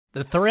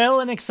The thrill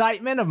and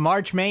excitement of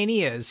March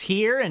Mania is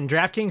here, and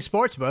DraftKings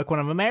Sportsbook, one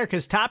of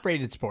America's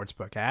top-rated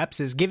sportsbook apps,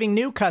 is giving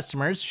new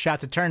customers a shot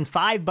to turn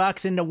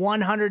 $5 into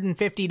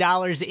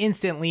 $150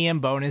 instantly in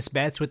bonus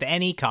bets with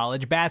any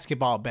college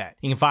basketball bet.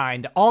 You can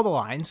find all the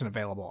lines and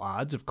available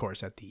odds, of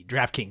course, at the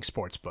DraftKings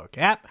Sportsbook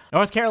app.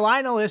 North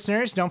Carolina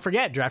listeners, don't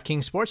forget,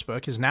 DraftKings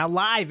Sportsbook is now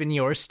live in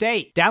your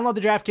state. Download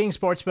the DraftKings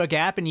Sportsbook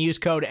app and use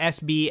code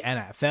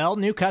SBNFL.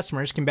 New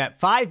customers can bet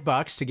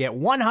 $5 to get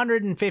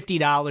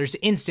 $150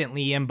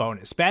 instantly in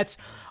bonus bets,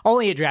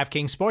 only at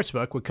DraftKings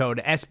Sportsbook with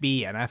code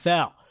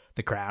SBNFL.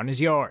 The crown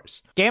is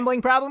yours.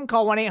 Gambling problem?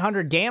 Call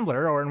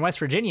 1-800-GAMBLER, or in West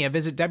Virginia,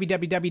 visit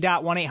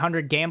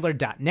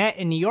www.1800gambler.net.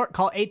 In New York,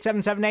 call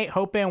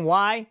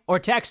 877-8-HOPE-NY or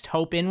text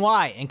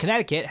HOPE-NY. In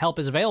Connecticut, help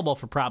is available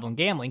for problem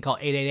gambling. Call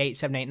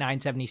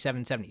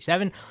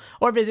 888-789-7777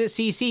 or visit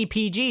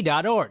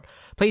ccpg.org.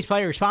 Please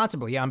play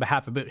responsibly on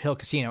behalf of Boot Hill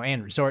Casino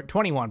and Resort.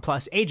 21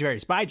 plus, age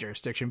varies by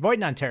jurisdiction. Void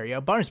in Ontario.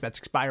 Bonus bets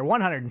expire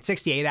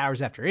 168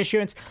 hours after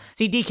issuance.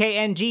 See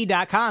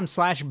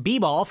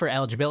dkng.com/bball for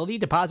eligibility,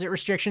 deposit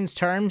restrictions,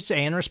 terms,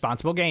 and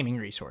responsible gaming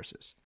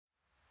resources.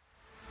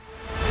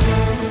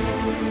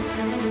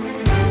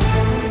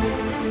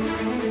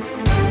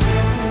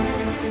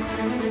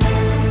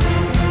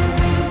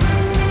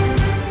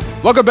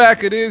 Welcome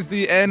back. It is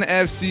the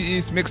NFC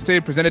East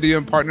Mixtape presented to you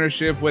in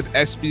partnership with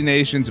SB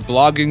Nation's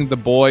Blogging the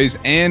Boys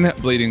and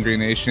Bleeding Green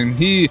Nation.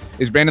 He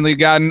is Brandon Lee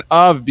Gowton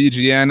of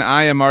BGN.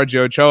 I am RJ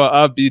Ochoa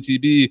of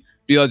BTB.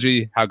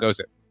 BLG, how goes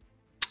it?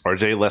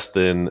 RJ, less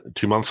than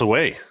 2 months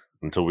away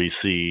until we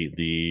see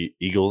the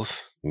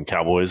Eagles and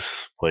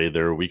Cowboys play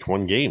their Week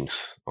 1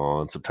 games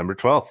on September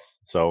 12th.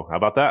 So how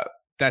about that?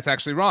 That's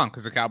actually wrong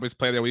because the Cowboys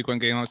play their Week 1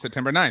 game on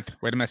September 9th.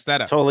 Way to mess that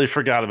up. Totally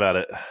forgot about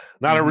it.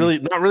 Not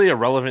really a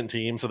relevant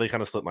team, so they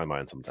kind of slip my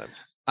mind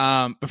sometimes.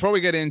 Before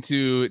we get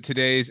into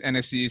today's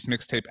NFC East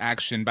Mixtape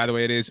action, by the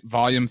way, it is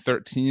volume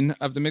 13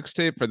 of the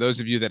mixtape. For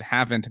those of you that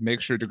haven't, make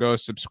sure to go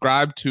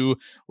subscribe to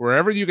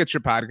wherever you get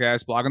your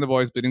podcast, Blogging the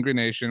Boys, Bleeding Green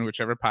Nation,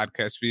 whichever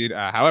podcast feed,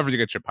 however you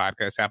get your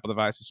podcast, Apple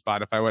devices,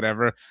 Spotify,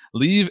 whatever.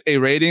 Leave a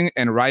rating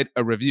and write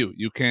a review.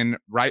 You can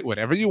write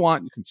whatever you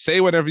want. You can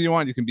say whatever you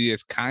want. You can be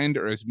as kind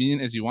or as mean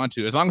as you want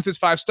to, as long as it's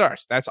 5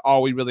 stars. That's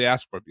all we really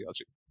ask for,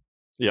 BLG.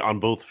 Yeah, on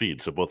both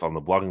feeds. So both on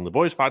the Blogging the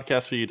Boys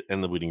podcast feed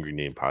and the Bleeding Green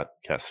Name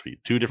podcast feed.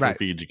 2 different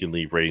feeds you can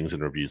leave ratings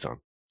and reviews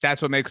on.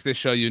 That's what makes this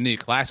show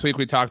unique. Last week,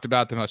 we talked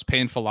about the most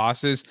painful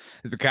losses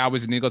that the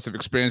Cowboys and Eagles have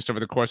experienced over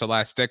the course of the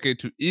last decade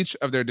to each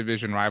of their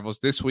division rivals.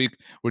 This week,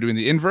 we're doing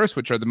the inverse,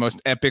 which are the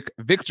most epic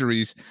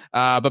victories.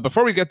 But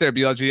before we get there,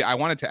 BLG, I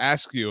wanted to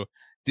ask you,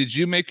 did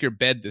you make your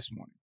bed this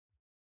morning?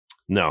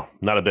 No,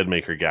 not a bed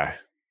maker guy.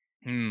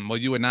 Well,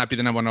 you would not be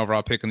the number 1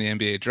 overall pick in the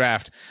NBA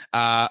draft.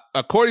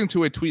 According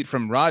to a tweet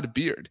from Rod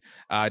Beard,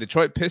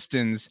 Detroit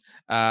Pistons,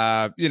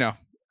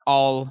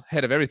 all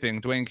head of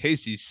everything, Dwayne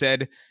Casey,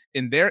 said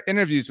in their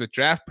interviews with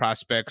draft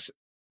prospects,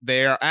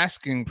 they are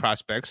asking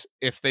prospects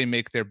if they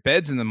make their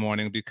beds in the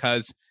morning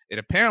because it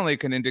apparently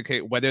can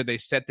indicate whether they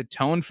set the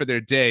tone for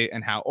their day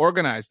and how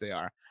organized they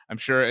are. I'm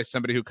sure as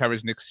somebody who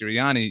covers Nick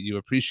Sirianni, you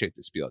appreciate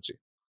this, BLG.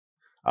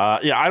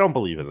 Yeah, I don't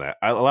believe in that.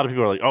 A lot of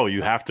people are like, "Oh,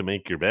 you have to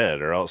make your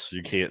bed, or else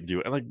you can't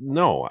do it." I'm like,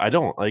 no, I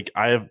don't. Like,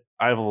 I have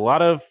a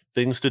lot of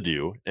things to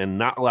do, and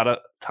not a lot of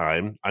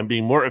time. I'm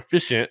being more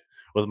efficient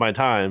with my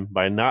time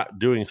by not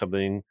doing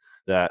something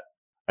that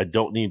I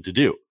don't need to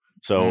do.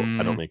 So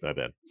I don't make my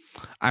bed.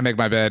 I make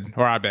my bed,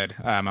 or our bed,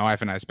 my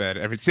wife and I's bed.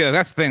 That's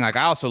the thing. Like,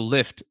 I also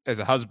lift as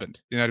a husband.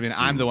 You know what I mean?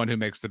 I'm the one who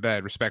makes the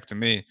bed. Respect to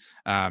me.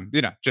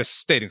 Just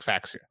stating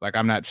facts here. Like,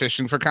 I'm not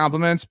fishing for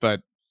compliments,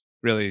 but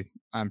really,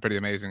 I'm pretty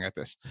amazing at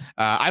this.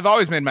 I've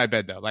always made my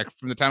bed though, like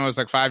from the time I was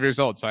like 5 years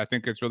old. So I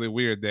think it's really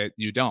weird that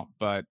you don't.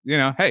 But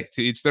hey,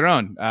 to each their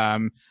own.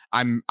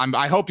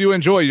 I hope you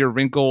enjoy your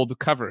wrinkled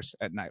covers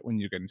at night when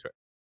you get into it.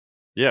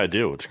 Yeah, I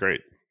do. It's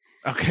great.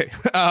 Okay.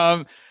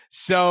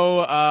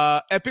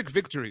 So epic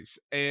victories.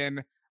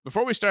 And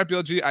before we start,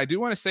 BLG, I do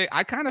want to say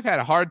I kind of had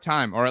a hard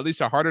time, or at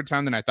least a harder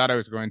time than I thought I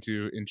was going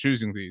to in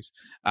choosing these.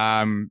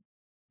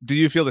 Do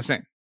you feel the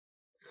same?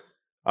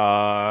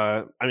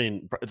 I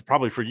mean, it's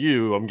probably for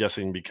you, I'm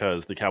guessing,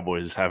 because the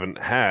Cowboys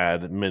haven't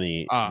had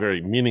many very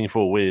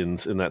meaningful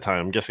wins in that time.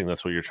 I'm guessing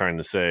that's what you're trying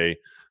to say.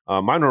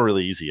 Mine were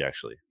really easy,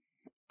 actually.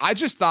 I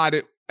just thought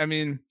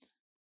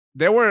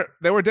there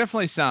were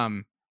definitely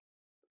some,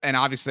 and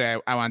obviously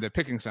I wound up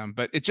picking some,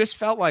 but it just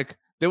felt like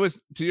there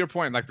was, to your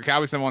point, like the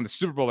Cowboys haven't won the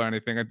Super Bowl or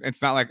anything.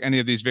 It's not like any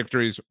of these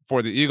victories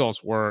for the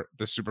Eagles were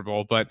the Super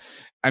Bowl, but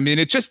I mean,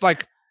 it's just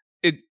like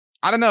it.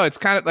 I don't know. It's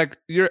kind of like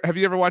have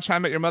you ever watched How I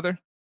Met Your Mother?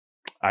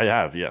 I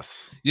have,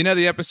 yes. You know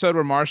the episode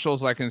where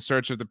Marshall's like in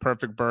search of the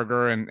perfect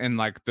burger, and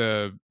like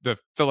the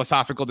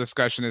philosophical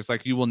discussion is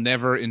like, you will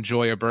never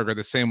enjoy a burger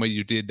the same way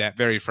you did that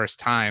very first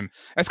time.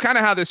 That's kind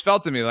of how this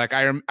felt to me. Like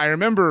I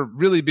remember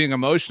really being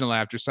emotional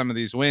after some of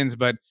these wins,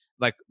 but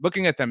like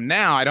looking at them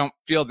now, I don't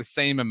feel the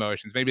same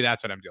emotions. Maybe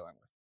that's what I'm dealing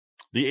with.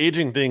 The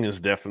aging thing is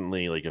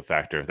definitely like a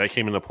factor that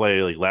came into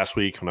play like last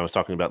week when I was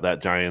talking about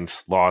that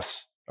Giants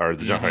loss, or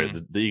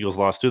the Eagles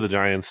loss to the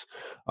Giants.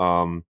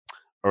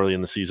 Early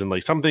in the season,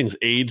 like some things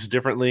age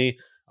differently.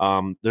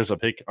 There's a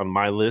pick on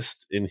my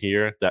list in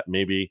here that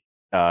maybe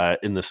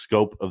in the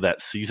scope of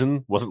that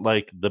season wasn't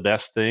like the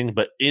best thing,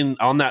 but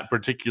on that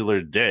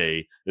particular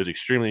day, it was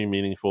extremely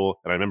meaningful,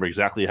 and I remember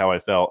exactly how I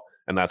felt,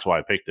 and that's why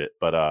I picked it.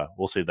 But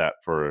we'll save that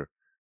for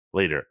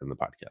later in the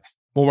podcast.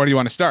 Well, where do you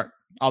want to start?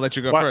 I'll let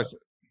you go first.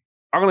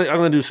 I'm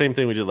gonna do the same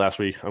thing we did last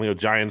week. I'm gonna go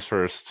Giants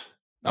first.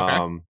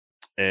 Okay.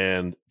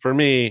 And for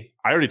me,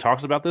 I already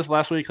talked about this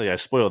last week. Like I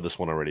spoiled this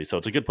one already, so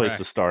it's a good place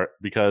to start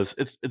because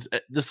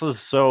this is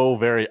so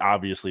very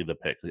obviously the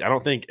pick. Like, I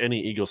don't think any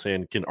Eagles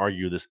fan can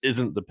argue this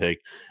isn't the pick.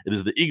 It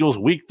is the Eagles'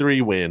 Week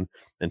 3 win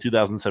in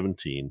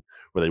 2017,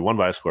 where they won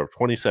by a score of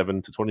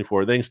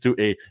 27-24, thanks to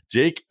a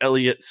Jake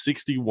Elliott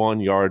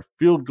 61-yard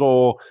field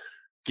goal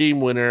game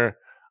winner.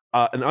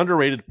 An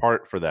underrated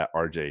part for that,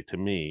 RJ, to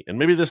me, and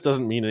maybe this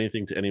doesn't mean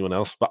anything to anyone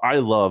else, but I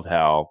love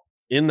how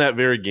in that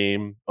very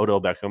game,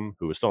 Odell Beckham,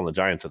 who was still on the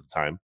Giants at the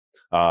time,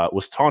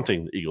 was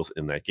taunting the Eagles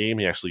in that game.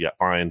 He actually got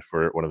fined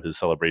for one of his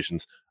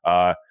celebrations.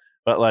 But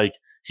like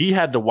he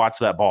had to watch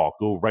that ball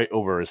go right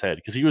over his head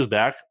because he was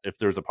back if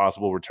there was a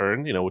possible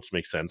return, which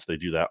makes sense. They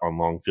do that on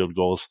long field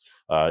goals,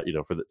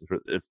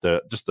 if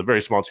the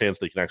very small chance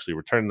they can actually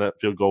return that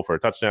field goal for a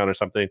touchdown or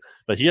something.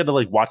 But he had to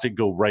like watch it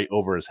go right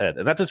over his head.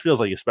 And that just feels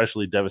like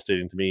especially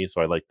devastating to me. So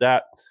I like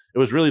that. It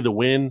was really the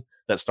win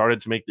that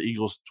started to make the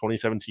Eagles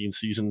 2017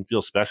 season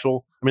feel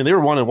special. I mean, they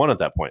were 1-1 at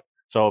that point.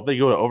 So if they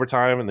go to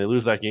overtime and they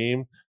lose that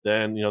game,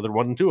 then they're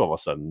 1-2 all of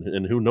a sudden.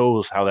 And who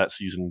knows how that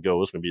season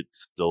goes? Maybe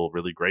it's still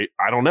really great.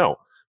 I don't know.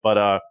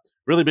 But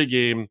really big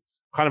game,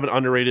 kind of an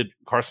underrated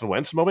Carson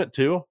Wentz moment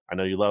too. I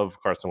know you love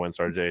Carson Wentz,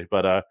 RJ,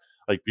 but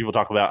like people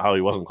talk about how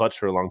he wasn't clutch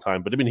for a long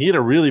time. But I mean, he had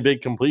a really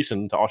big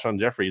completion to Alshon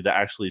Jeffrey that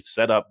actually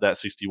set up that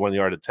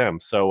 61-yard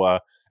attempt. So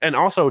and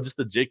also just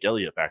the Jake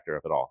Elliott factor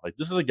of it all. Like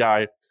this is a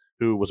guy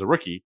who was a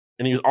rookie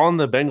and he was on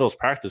the Bengals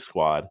practice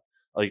squad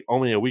like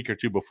only a week or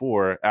two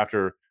before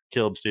after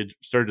Caleb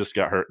Sturgis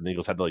got hurt and the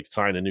Eagles had to like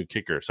sign a new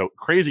kicker. So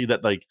crazy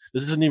that like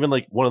this isn't even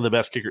like one of the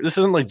best kickers. This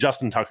isn't like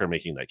Justin Tucker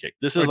making that kick.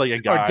 This is like a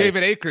guy or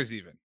David Akers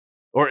even.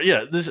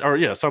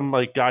 Some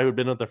like guy who'd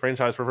been with the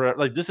franchise for forever.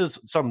 Like this is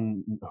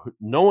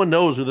no one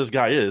knows who this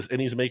guy is,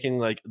 and he's making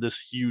like this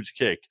huge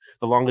kick,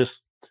 the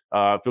longest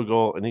field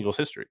goal in Eagles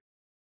history.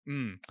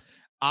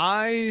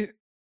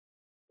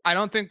 I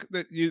don't think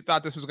that you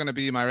thought this was going to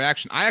be my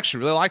reaction. I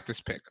actually really like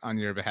this pick on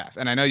your behalf.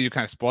 And I know you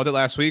kind of spoiled it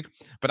last week,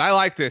 but I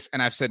like this.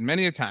 And I've said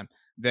many a time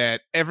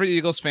that every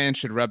Eagles fan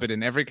should rub it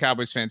in every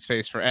Cowboys fan's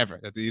face forever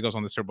that the Eagles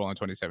won the Super Bowl in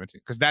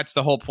 2017, because that's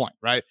the whole point,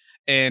 right?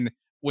 And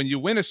when you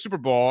win a Super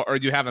Bowl or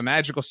you have a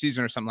magical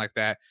season or something like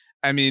that,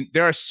 I mean,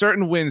 there are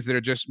certain wins that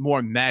are just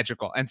more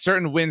magical and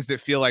certain wins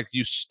that feel like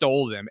you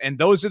stole them. And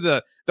those are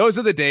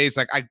the days,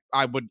 like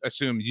I would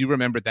assume you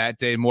remember that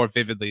day more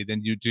vividly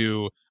than you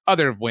do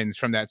other wins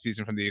from that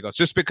season from the Eagles,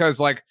 just because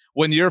like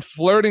when you're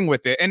flirting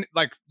with it and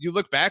like you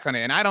look back on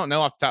it, and I don't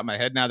know off the top of my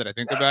head now that I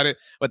think about it,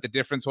 what the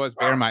difference was.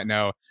 Bear might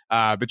know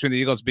between the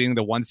Eagles being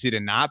the 1 seed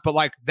and not, but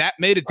like that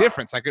made a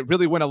difference. Like it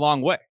really went a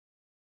long way.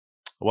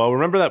 Well,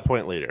 remember that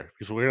point later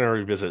because we're going to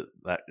revisit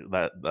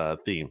that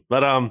theme.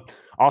 But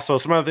also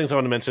some other things I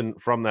want to mention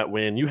from that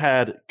win. You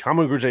had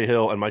Kamu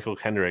Grugier-Hill and Michael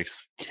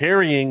Kendricks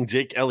carrying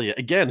Jake Elliott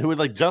again, who had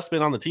like just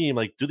been on the team.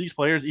 Like, do these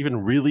players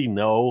even really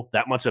know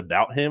that much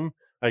about him?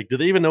 Like, do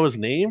they even know his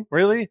name?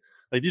 Really?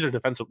 Like, these are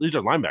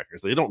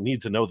linebackers. They don't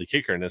need to know the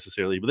kicker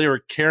necessarily, but they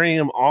were carrying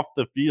him off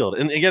the field.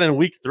 And again, in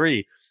week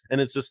 3, and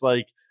it's just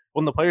like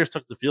when the players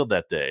took the field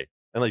that day.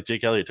 And like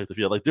Jake Elliott took the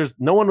field, like there's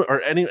no one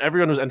or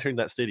everyone who's entering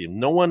that stadium,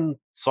 no one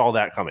saw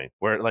that coming.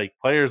 Where like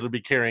players would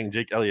be carrying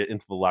Jake Elliott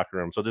into the locker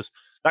room, so just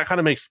that kind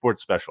of makes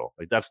sports special.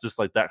 Like that's just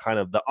like that kind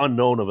of the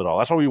unknown of it all.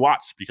 That's why we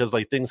watch, because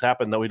like things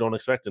happen that we don't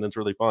expect, and it's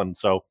really fun.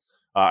 So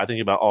I think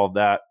about all of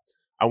that.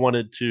 I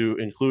wanted to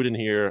include in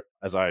here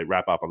as I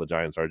wrap up on the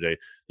Giants, RJ,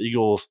 the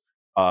Eagles.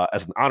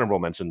 As an honorable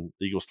mention,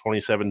 the Eagles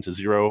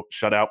 27-0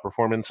 shutout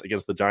performance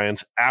against the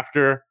Giants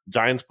after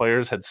Giants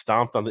players had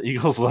stomped on the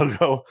Eagles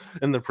logo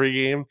in the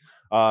pregame.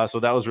 So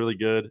that was really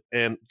good.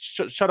 And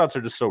shutouts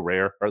are just so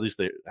rare, or at least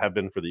they have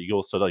been for the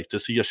Eagles. So like to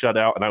see a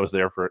shutout, and I was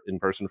there in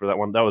person for that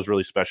one, that was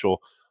really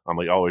special.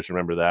 Like always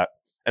remember that.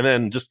 And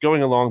then just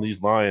going along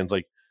these lines,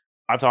 like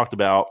I've talked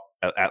about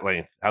at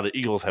length how the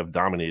Eagles have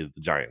dominated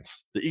the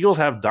Giants. The Eagles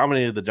have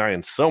dominated the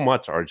Giants so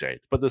much, RJ, to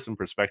put this in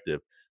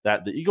perspective,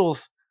 that the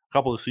Eagles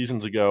couple of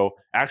seasons ago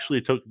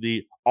actually took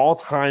the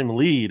all-time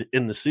lead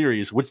in the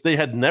series, which they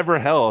had never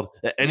held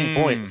at any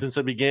point since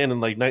it began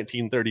in like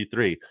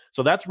 1933.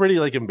 So that's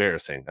pretty like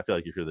embarrassing, I feel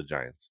like, if you're the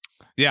Giants.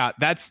 Yeah,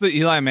 that's the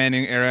Eli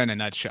Manning era in a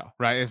nutshell,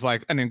 right? It's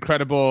like an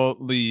incredible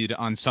lead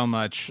on so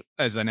much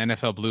as an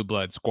NFL blue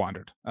blood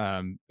squandered.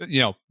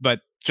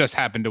 But just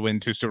happened to win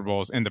 2 Super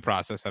Bowls in the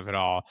process of it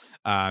all,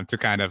 to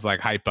kind of like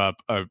hype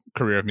up a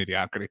career of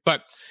mediocrity.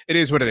 But it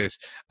is what it is.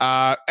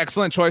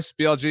 Excellent choice,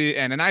 BLG,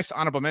 and a nice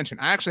honorable mention.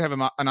 I actually have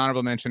an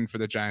honorable mention for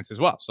the Giants as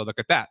well. So look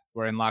at that.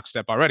 We're in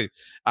lockstep already.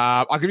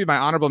 I'll give you my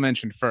honorable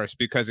mention first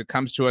because it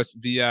comes to us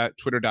via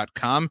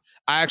twitter.com.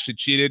 I actually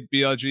cheated,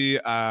 BLG.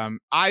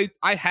 I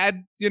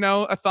had,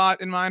 a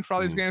thought in mind for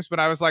all these games, but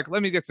I was like,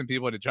 let me get some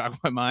people to jog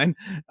my mind.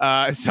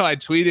 So I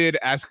tweeted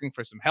asking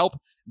for some help.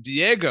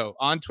 Diego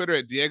on Twitter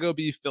at Diego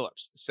B.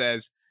 Phillips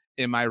says,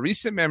 in my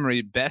recent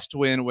memory, best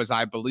win was,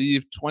 I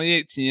believe,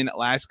 2018,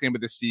 last game of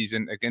the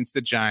season against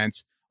the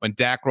Giants, when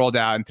Dak rolled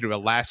out and threw a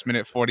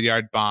last-minute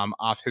 40-yard bomb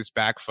off his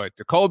back foot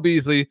to Cole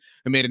Beasley,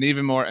 who made an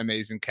even more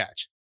amazing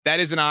catch. That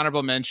is an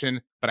honorable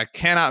mention, but I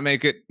cannot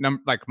make it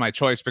my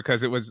choice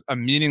because it was a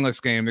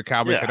meaningless game. The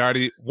Cowboys had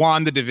already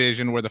won the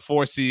division, were the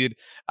 4 seed.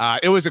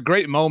 It was a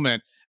great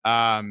moment.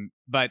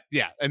 But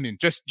yeah, I mean,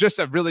 just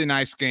a really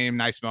nice game,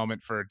 nice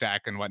moment for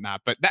Dak and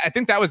whatnot. But I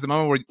think that was the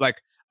moment where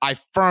I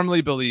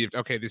firmly believed,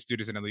 okay, this dude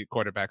is an elite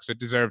quarterback, so it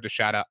deserved a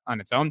shout out on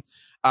its own.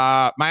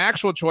 My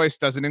actual choice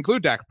doesn't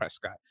include Dak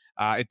Prescott.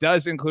 It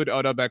does include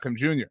Odell Beckham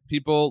Jr.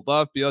 People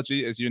love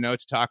BLG, as you know,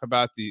 to talk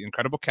about the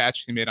incredible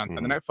catch he made on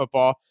Sunday Night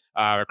Football.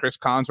 Chris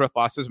Collinsworth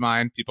lost his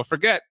mind. People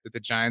forget that the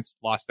Giants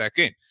lost that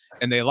game.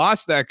 And they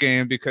lost that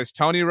game because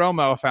Tony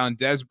Romo found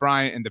Dez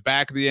Bryant in the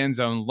back of the end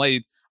zone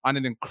late on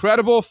an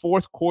incredible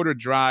fourth quarter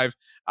drive.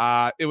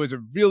 It was a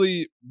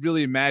really,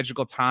 really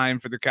magical time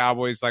for the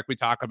Cowboys. Like we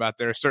talk about,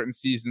 there are certain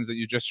seasons that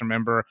you just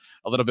remember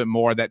a little bit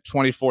more. That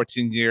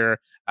 2014 year,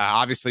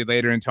 obviously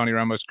later in Tony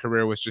Romo's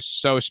career, was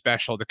just so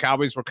special. The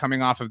Cowboys were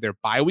coming off of their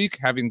bye week,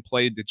 having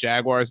played the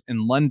Jaguars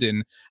in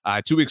London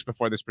 2 weeks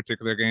before this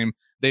particular game.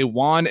 They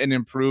won and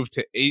improved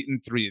to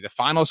 8-3. The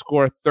final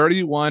score,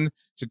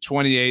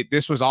 31-28.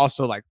 This was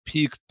also like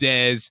peak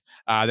Dez.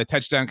 The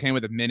touchdown came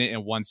with 1 minute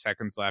and 1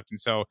 second left. And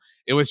so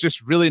it was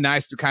just really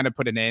nice to kind of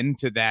put an end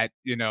to that,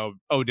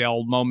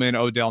 Odell moment,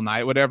 Odell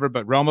night, whatever.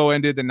 But Romo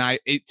ended the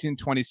night 18 of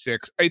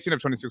 26,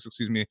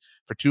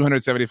 for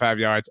 275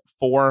 yards,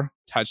 4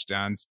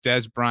 touchdowns.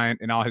 Dez Bryant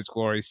in all his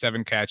glory,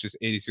 7 catches,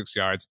 86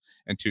 yards,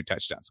 and 2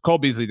 touchdowns. Cole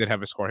Beasley did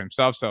have a score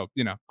himself. So,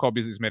 Cole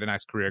Beasley's made a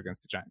nice career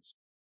against the Giants.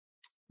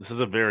 This is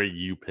a very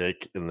you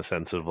pick in the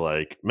sense of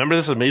remember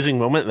this amazing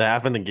moment that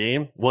happened in the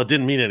game? Well, it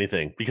didn't mean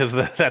anything because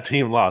that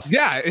team lost.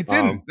 Yeah, it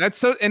didn't.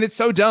 It's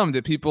so dumb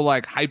that people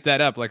hype that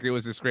up like it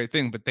was this great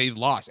thing, but they've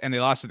lost, and they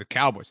lost to the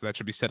Cowboys. So that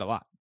should be said a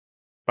lot.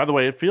 By the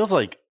way, it feels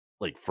like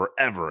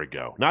forever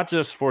ago, not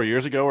just 4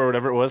 years ago or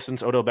whatever it was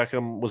since Odell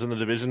Beckham was in the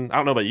division. I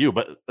don't know about you,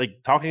 but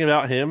talking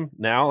about him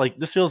now,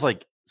 this feels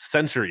like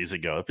centuries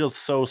ago. It feels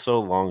so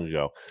long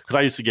ago, because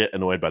I used to get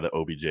annoyed by the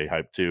OBJ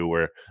hype too,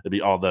 where it'd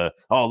be all the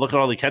look at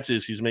all the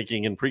catches he's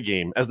making in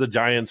pregame as the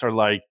Giants are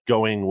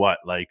going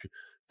 4-12,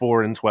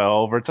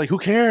 or it's who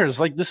cares?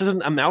 This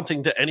isn't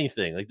amounting to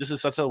anything. This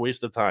is such a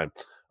waste of time.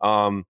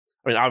 I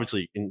mean,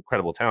 obviously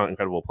incredible talent,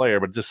 incredible player,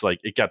 but just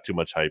it got too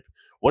much hype.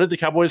 What did the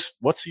Cowboys,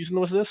 what season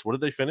was this? What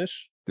did they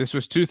finish? This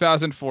was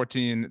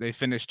 2014. They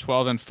finished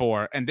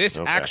 12-4. And this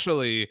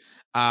actually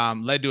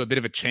led to a bit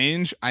of a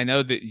change. I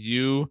know that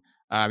you,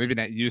 maybe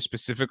not you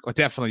specifically,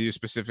 definitely you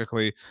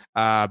specifically,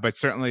 but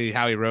certainly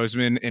Howie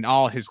Roseman in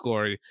all his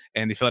glory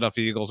and the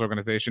Philadelphia Eagles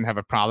organization have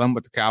a problem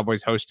with the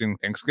Cowboys hosting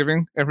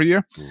Thanksgiving every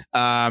year.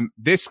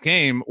 This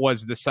game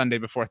was the Sunday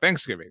before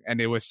Thanksgiving, and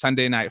it was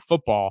Sunday Night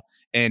Football,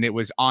 and it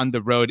was on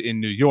the road in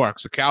New York.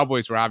 So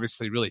Cowboys were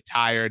obviously really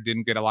tired,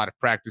 didn't get a lot of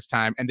practice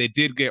time, and they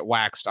did get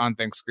waxed on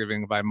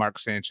Thanksgiving by Mark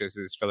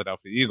Sanchez's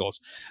Philadelphia Eagles.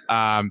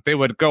 They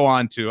would go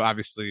on to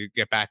obviously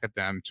get back at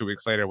them 2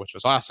 weeks later, which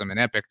was awesome and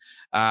epic.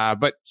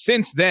 But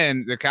since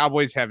then, the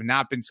Cowboys have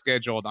not been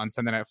scheduled on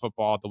Sunday Night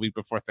Football the week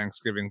before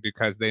Thanksgiving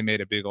because they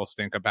made a big old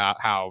stink about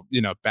how,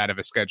 bad of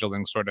a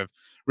scheduling sort of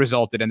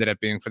result it ended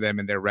up being for them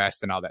and their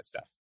rest and all that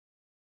stuff.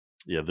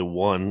 Yeah, the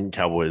one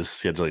Cowboys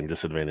scheduling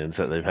disadvantage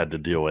that they've had to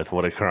deal with.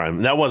 What a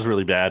crime. That was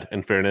really bad,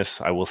 in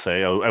fairness, I will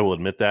say. I will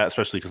admit that,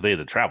 especially because they had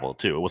to travel,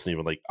 too. It wasn't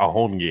even a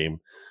home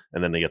game,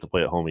 and then they get to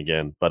play at home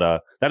again.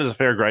 But that is a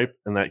fair gripe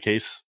in that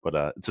case. But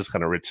it's just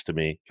kind of rich to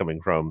me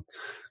coming from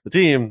the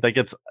team that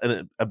gets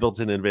a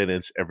built-in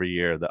advantage every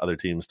year that other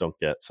teams don't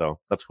get. So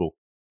that's cool.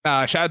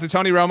 Shout out to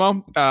Tony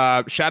Romo.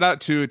 Shout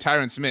out to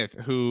Tyron Smith,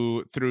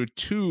 who threw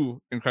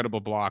 2 incredible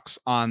blocks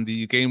on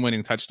the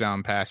game-winning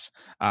touchdown pass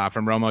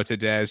from Romo to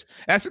Dez.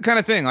 That's the kind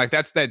of thing.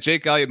 That's that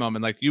Jake Elliott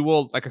moment. You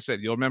will, like I said,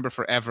 you'll remember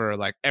forever,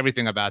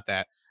 everything about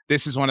that.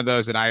 This is one of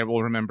those that I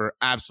will remember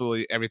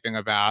absolutely everything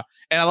about.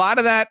 And a lot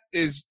of that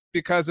is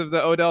because of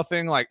the Odell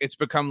thing. It's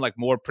become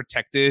more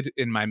protected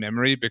in my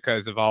memory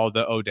because of all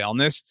the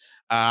Odell-ness.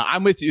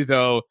 I'm with you,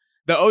 though.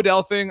 The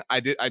Odell thing, I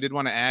did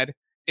want to add,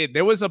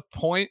 there was a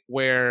point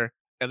where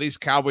at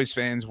least Cowboys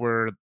fans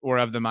were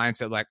of the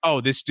mindset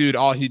oh, this dude,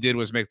 all he did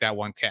was make that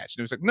one catch.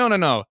 And it was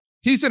no.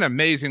 He's an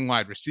amazing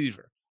wide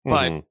receiver,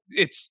 but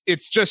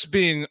it's just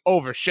being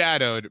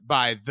overshadowed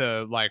by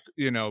the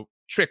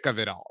trick of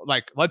it all.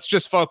 Like, let's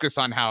just focus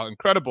on how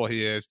incredible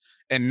he is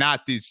and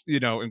not these,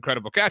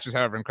 incredible catches,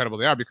 however incredible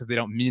they are, because they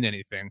don't mean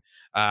anything.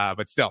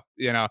 But still,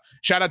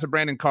 shout out to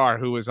Brandon Carr,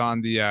 who was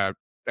on the,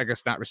 I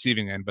guess not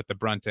receiving end, but the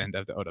brunt end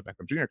of the Odell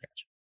Beckham Jr.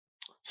 catch.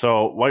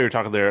 So while you're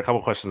talking there, a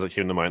couple questions that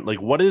came to mind.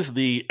 Like, what is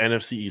the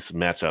NFC East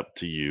matchup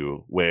to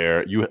you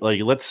where you,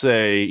 like, let's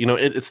say,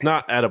 it's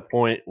not at a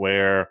point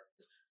where,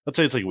 let's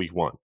say it's like week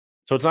 1.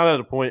 So it's not at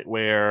a point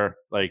where,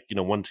 like,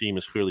 one team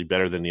is clearly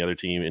better than the other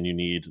team, and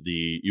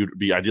you'd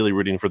be ideally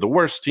rooting for the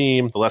worst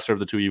team, the lesser of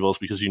the two evils,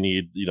 because you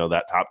need,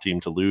 that top team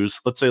to lose.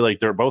 Let's say, like,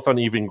 they're both on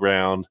even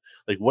ground.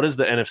 Like, what is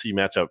the NFC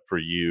matchup for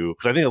you?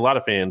 Because I think a lot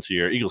of fans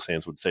here, Eagles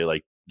fans, would say,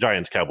 like,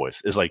 Giants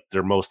Cowboys is like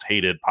their most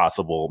hated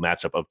possible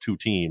matchup of two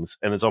teams.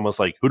 And it's almost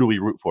like, who do we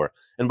root for?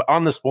 And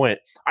on this point,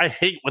 I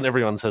hate when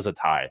everyone says a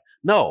tie.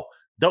 No,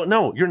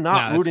 you're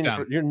not rooting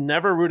for, you're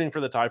never rooting for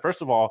the tie.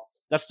 First of all,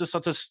 that's just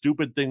such a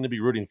stupid thing to be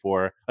rooting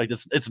for. Like,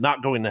 it's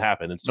not going to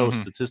happen. It's so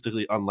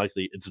statistically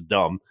unlikely. It's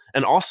dumb.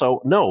 And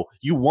also, no,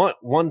 you want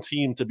one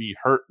team to be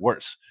hurt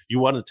worse. You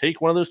want to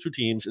take one of those two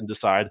teams and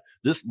decide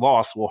this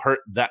loss will hurt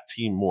that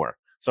team more.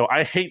 So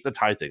I hate the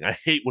tie thing. I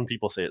hate when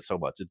people say it so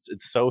much.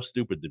 It's so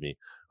stupid to me.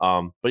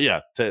 But yeah,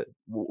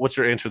 what's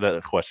your answer to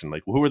that question?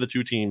 Like, who are the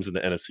two teams in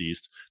the NFC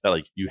East that,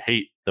 like, you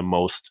hate the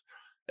most,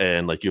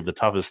 and, like, you have the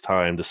toughest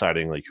time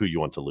deciding, like, who you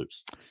want to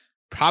lose?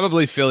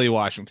 Probably Philly,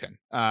 Washington.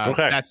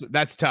 Okay.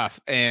 That's tough.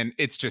 And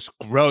it's just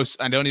gross.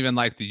 I don't even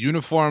like the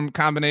uniform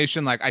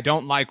combination. Like, I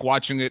don't like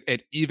watching it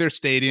at either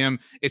stadium.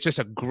 It's just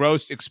a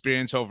gross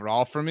experience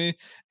overall for me.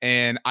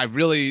 And I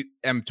really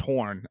am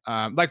torn.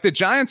 Like, the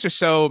Giants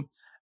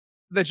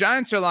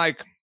are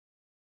like,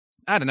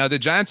 I don't know. The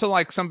Giants are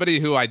like somebody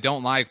who I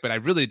don't like, but I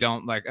really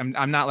don't like.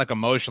 I'm not, like,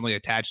 emotionally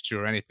attached to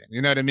or anything. You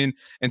know what I mean?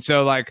 And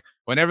so, like,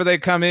 whenever they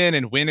come in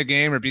and win a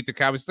game or beat the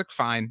Cowboys, it's like,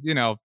 fine.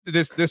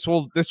 This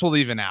will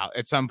even out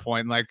at some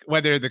point. Like,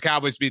 whether the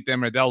Cowboys beat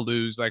them or they'll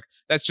lose, like,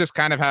 that's just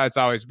kind of how it's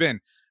always been.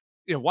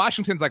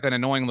 Washington's like an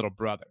annoying little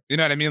brother. You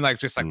know what I mean? Like,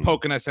 just like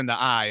poking us in the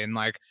eye and,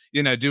 like,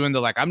 doing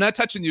the, like, I'm not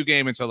touching you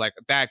game. And so, like,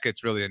 that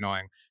gets really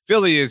annoying.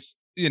 Philly is,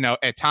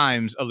 at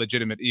times a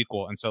legitimate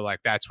equal. And so, like,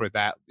 that's where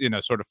that,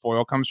 sort of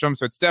foil comes from.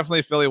 So it's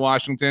definitely Philly,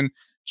 Washington,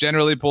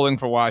 generally pulling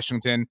for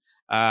Washington.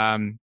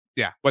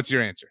 Yeah. What's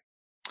your answer?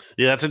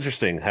 Yeah, that's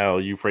interesting how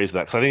you phrase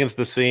that. Because I think it's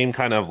the same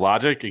kind of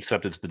logic,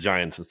 except it's the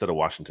Giants instead of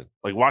Washington.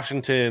 Like,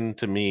 Washington,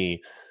 to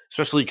me,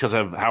 especially because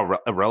of how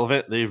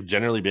irrelevant they've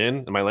generally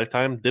been in my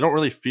lifetime, they don't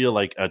really feel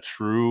like a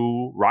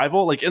true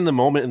rival. Like, in the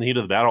moment, in the heat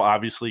of the battle,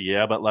 obviously,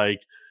 yeah, but,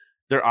 like,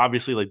 they're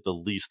obviously, like, the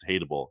least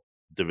hateable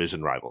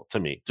division rival to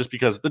me, just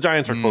because the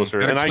Giants are closer.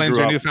 That and I explains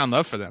grew your up, newfound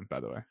love for them,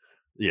 by the way.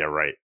 Yeah,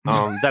 right.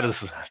 That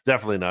is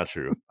definitely not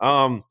true.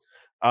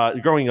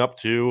 Growing up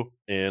too,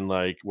 in,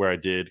 like, where I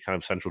did kind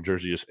of central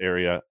Jersey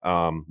area,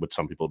 which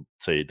some people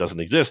say it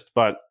doesn't exist,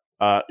 but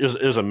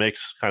it was a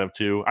mix kind of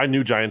too. I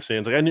knew Giants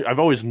fans. Like, I've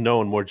always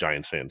known more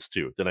Giants fans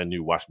too than I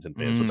knew Washington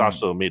fans, which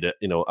also made it,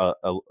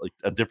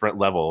 a different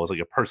level. It was like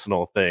a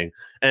personal thing,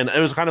 and it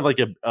was kind of like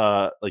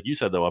like you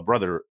said though, a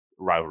brother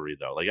rivalry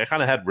though. Like, I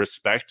kind of had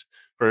respect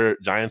for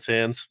Giants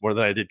fans more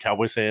than I did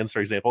Cowboys fans, for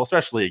example,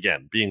 especially,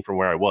 again, being from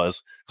where I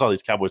was, because all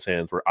these Cowboys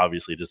fans were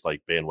obviously just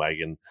like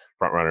bandwagon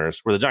front runners,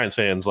 where the Giants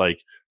fans,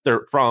 like,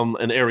 they're from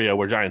an area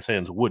where Giants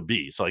fans would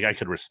be. So, like, I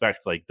could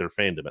respect, like, their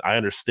fandom. I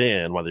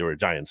understand why they were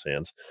Giants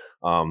fans.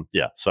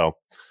 Yeah. So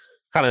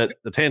kind of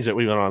the tangent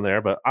we went on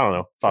there, but I don't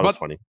know. Thought it was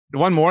funny.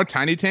 One more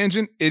tiny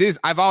tangent.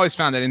 I've always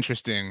found that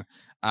interesting.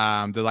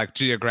 The, like,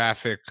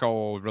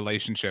 geographical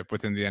relationship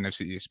within the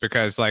NFC East,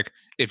 because, like,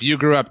 if you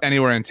grew up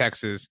anywhere in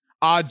Texas,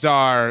 odds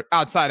are,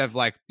 outside of,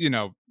 like,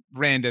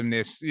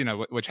 randomness,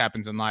 which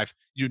happens in life,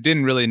 you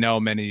didn't really know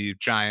many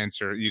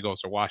Giants or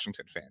Eagles or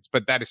Washington fans.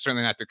 But that is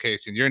certainly not the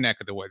case in your neck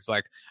of the woods.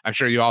 Like, I'm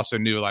sure you also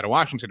knew a lot of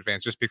Washington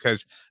fans, just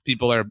because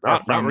people are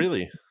not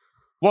really.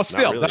 Well,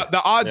 still, really.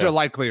 the odds are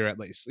likelier, at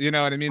least. You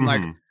know what I mean?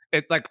 Mm-hmm.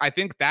 Like, I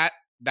think that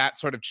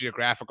sort of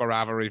geographical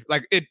rivalry,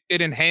 like, it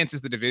enhances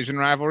the division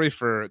rivalry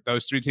for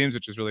those three teams,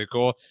 which is really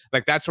cool.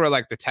 Like, that's where,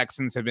 like, the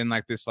Texans have been,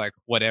 like, this, like,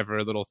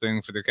 whatever little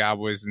thing for the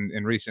Cowboys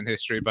in recent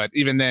history. But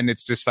even then,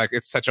 it's just, like,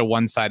 it's such a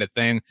one-sided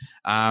thing.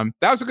 That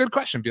was a good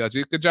question,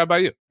 BLG. Good job by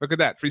you. Look at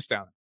that,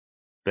 freestyling.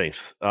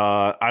 Thanks.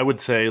 I would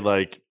say,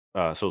 like,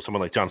 so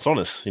someone like John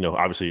Stonis,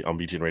 obviously on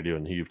BGN Radio,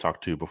 and who you've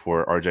talked to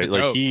before, RJ,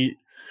 like, he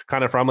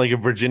kind of from, like, a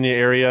Virginia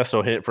area.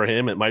 So for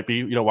him, it might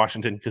be,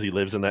 Washington, because he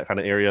lives in that kind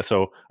of area.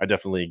 So I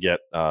definitely get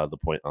the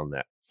point on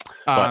that.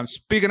 But,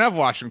 speaking of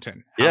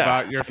Washington, how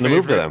about your favorite?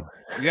 Move to them.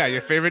 Yeah,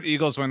 your favorite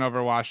Eagles win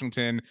over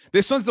Washington.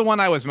 This one's the one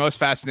I was most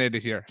fascinated to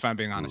hear, if I'm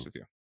being honest with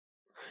you.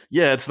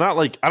 Yeah, it's not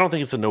like, I don't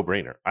think it's a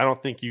no-brainer. I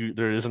don't think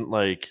there isn't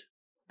like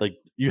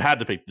you had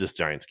to pick this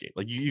Giants game.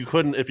 Like, you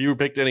couldn't, if you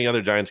picked any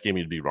other Giants game,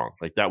 you'd be wrong.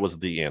 Like, that was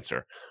the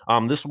answer.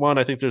 This one,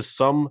 I think there's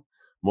some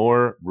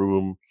more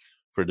room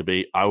for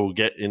debate. I will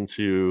get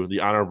into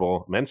the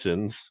honorable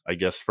mentions, I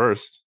guess,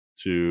 first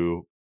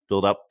to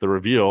build up the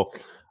reveal.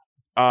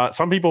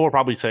 Some people will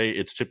probably say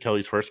it's Chip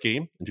Kelly's first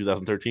game in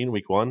 2013,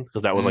 week 1,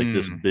 because that was like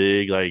this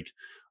big, like,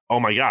 oh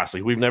my gosh,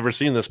 like we've never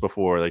seen this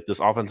before, like this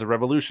offensive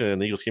revolution.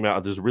 The Eagles came out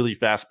at this really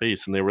fast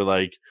pace, and they were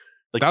like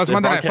that was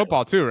Monday Night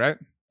Football too, right?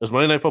 It was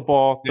Monday Night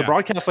Football. Yeah. The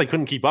broadcast like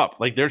couldn't keep up.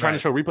 Like they're trying to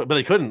show replay, but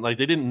they couldn't. Like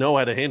they didn't know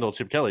how to handle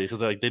Chip Kelly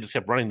because like they just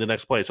kept running the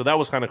next play. So that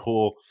was kind of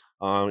cool.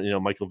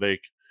 Michael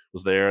Vick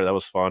was there. That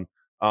was fun.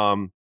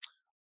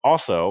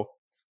 Also,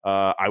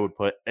 I would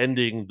put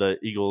ending the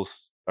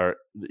Eagles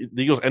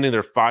ending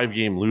their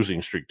 5-game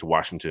losing streak to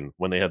Washington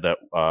when they had that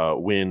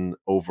win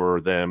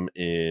over them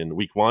in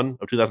week 1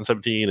 of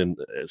 2017, and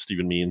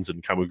Stephen Means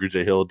and Kamu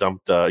Grugier-Hill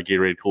dumped a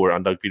Gatorade cooler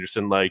on Doug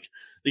Peterson. Like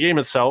the game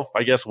itself,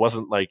 I guess,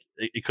 wasn't like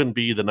it couldn't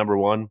be the number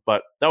one,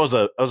 but that was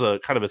a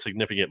kind of a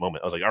significant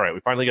moment. I was like, all right, we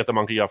finally got the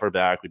monkey off our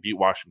back. We beat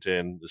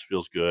Washington. This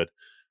feels good.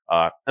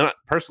 And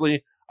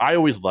personally, I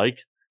always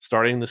like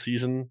starting the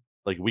season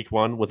like week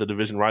 1 with a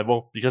division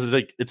rival because it's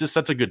like it just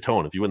sets a good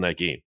tone if you win that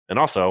game, and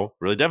also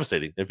really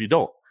devastating if you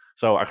don't.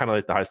 So I kind of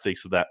like the high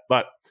stakes of that.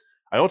 But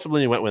I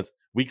ultimately went with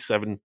week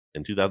 7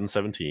 in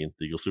 2017,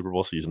 the Eagles Super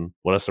Bowl season.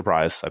 What a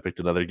surprise! I picked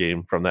another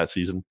game from that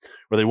season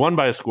where they won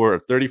by a score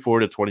of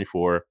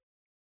 34-24.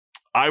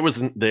 I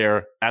wasn't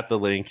there at the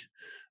link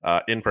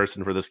in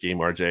person for this game,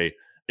 RJ.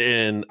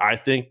 And I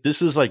think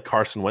this is like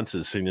Carson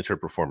Wentz's signature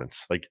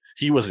performance. Like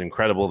he was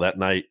incredible that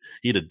night.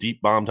 He had a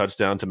deep bomb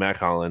touchdown to Mac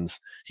Hollins.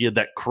 He had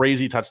that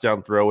crazy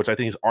touchdown throw, which I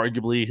think is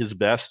arguably his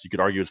best. You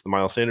could argue it's the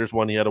Miles Sanders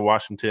one he had in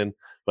Washington,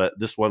 but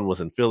this one was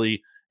in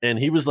Philly. And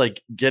he was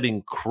like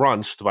getting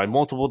crunched by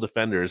multiple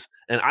defenders.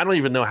 And I don't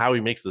even know how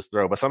he makes this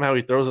throw, but somehow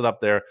he throws it up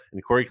there.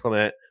 And Corey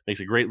Clement makes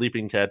a great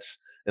leaping catch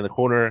in the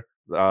corner,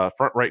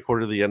 front right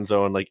corner of the end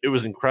zone. Like it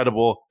was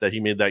incredible that he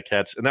made that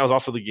catch. And that was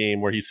also the game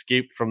where he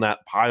escaped from that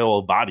pile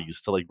of bodies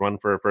to like run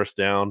for a first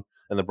down.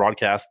 And the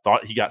broadcast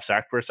thought he got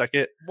sacked for a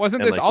second.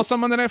 Wasn't this also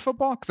Monday Night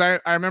Football? Because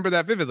I remember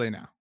that vividly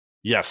now.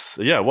 Yes.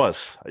 Yeah, it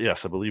was.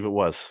 Yes, I believe it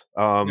was.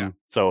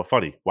 So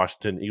funny.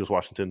 Eagles,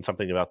 Washington,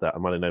 something about that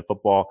on Monday Night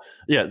Football.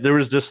 Yeah, there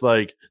was just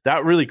like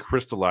that really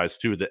crystallized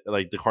too that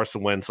like the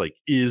Carson Wentz like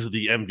is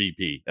the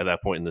MVP at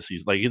that point in the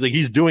season. Like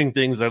he's doing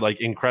things that are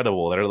like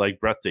incredible, that are like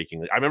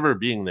breathtaking. Like, I remember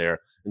being there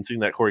and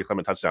seeing that Corey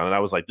Clement touchdown, and I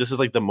was like, this is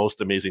like the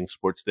most amazing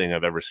sports thing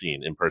I've ever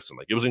seen in person.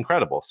 Like it was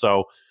incredible.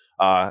 So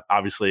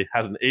obviously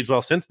hasn't aged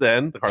well since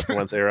then, the Carson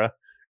Wentz era,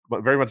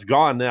 but very much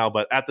gone now.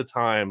 But at the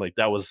time, like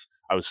I was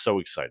so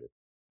excited.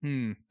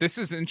 This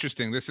is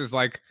interesting. This is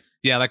like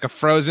a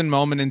frozen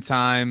moment in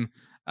time.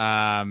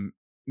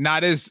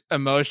 Not as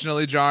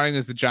emotionally jarring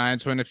as the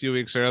Giants win a few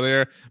weeks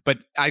earlier, but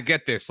I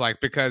get this, like,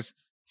 because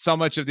so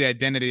much of the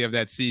identity of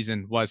that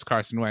season was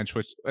Carson Wentz,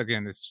 which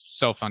again is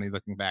so funny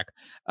looking back.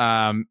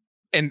 And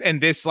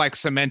this like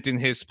cementing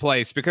his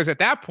place, because at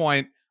that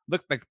point,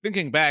 look, like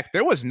thinking back,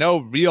 there was no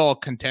real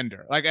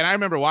contender. Like, and I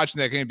remember watching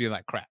that game being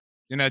like, crap,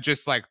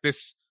 just like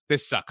this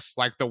sucks.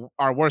 Like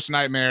our worst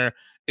nightmare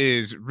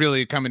is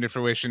really coming to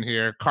fruition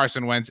here.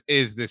 Carson Wentz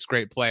is this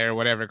great player,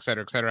 whatever, et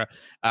cetera, et cetera.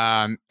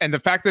 And the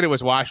fact that it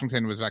was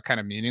Washington was like kind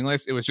of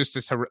meaningless. It was just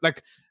this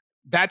like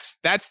that's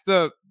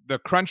the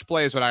crunch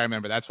play is what I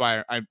remember. That's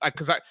why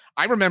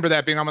I remember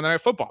that being on Monday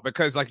Night Football,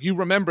 because like you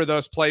remember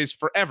those plays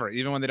forever,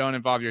 even when they don't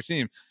involve your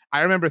team.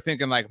 I remember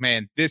thinking like,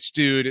 man, this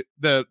dude,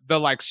 the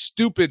like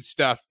stupid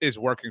stuff is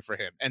working for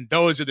him, and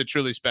those are the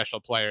truly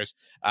special players.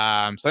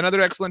 So another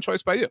excellent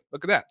choice by you.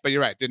 Look at that. But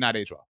you're right, did not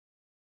age well.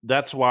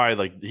 That's why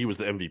like he was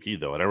the MVP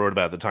though, and I wrote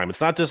about it at the time.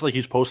 It's not just like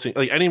he's posting,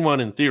 like anyone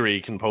in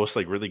theory can post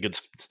like really good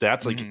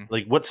stats. Like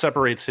like what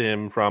separates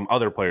him from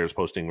other players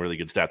posting really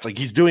good stats? Like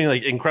he's doing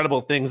like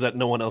incredible things that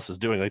no one else is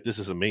doing. Like this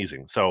is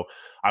amazing. So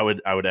I would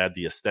add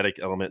the aesthetic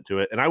element to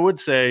it, and I would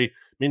say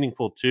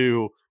meaningful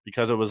too,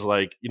 because it was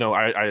like,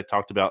 I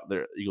talked about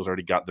the Eagles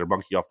already got their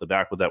monkey off the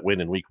back with that win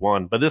in week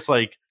 1, but this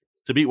like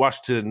to beat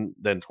Washington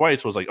then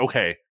twice was like,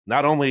 okay,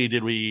 not only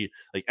did we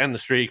like end the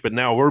streak, but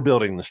now we're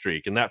building the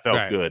streak, and that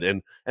felt good.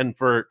 And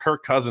for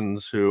Kirk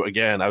Cousins, who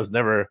again I've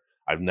never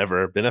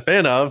been a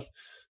fan of,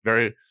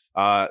 very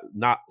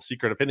not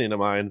secret opinion of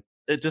mine.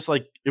 It just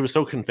like it was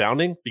so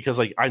confounding because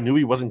like I knew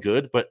he wasn't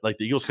good, but like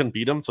the Eagles couldn't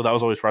beat him, so that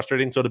was always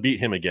frustrating. So to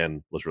beat him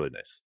again was really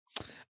nice.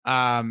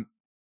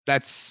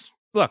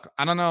 Look,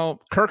 I don't know.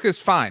 Kirk is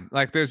fine.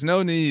 Like, there's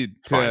no need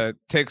to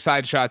take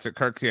side shots at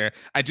Kirk here.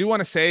 I do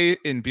want to say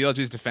in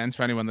BLG's defense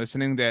for anyone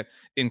listening that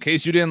in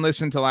case you didn't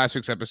listen to last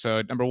week's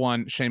episode, number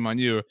one, shame on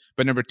you.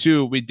 But number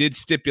two, we did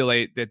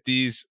stipulate that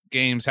these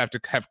games have to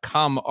have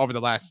come over the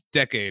last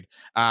decade,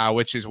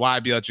 which is why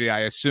BLG, I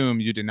assume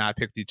you did not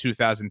pick the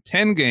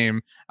 2010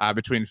 game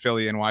between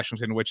Philly and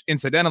Washington, which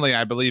incidentally,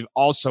 I believe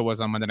also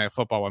was on Monday Night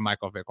Football when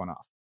Michael Vick went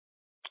off.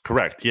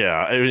 Correct. Yeah.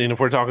 I mean, if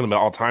we're talking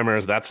about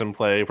Alzheimer's, that's in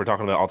play. If we're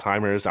talking about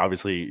Alzheimer's,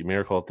 obviously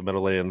Miracle at the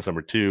Meadowlands,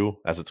 number 2,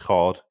 as it's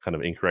called, kind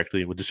of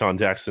incorrectly, with Deshaun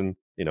Jackson,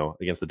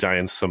 against the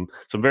Giants. Some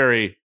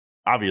very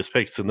obvious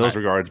picks in those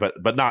regards,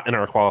 but not in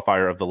our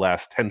qualifier of the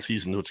last 10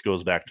 seasons, which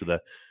goes back to the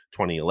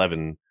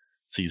 2011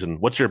 season.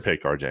 What's your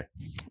pick, RJ?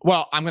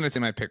 Well, I'm going to say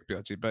my pick,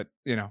 BLG, but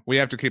we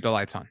have to keep the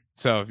lights on.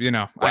 So,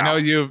 wow. I know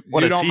you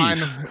don't mind.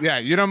 Yeah,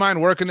 you don't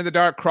mind working in the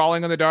dark,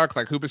 crawling in the dark,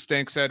 like Hoopa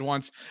Stank said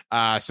once.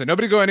 So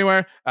nobody go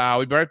anywhere.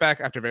 We'll be right back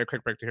after a very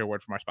quick break to hear a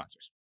word from our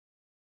sponsors.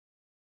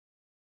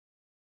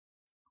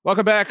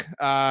 Welcome back.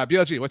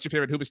 BLG, what's your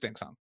favorite Hoobastank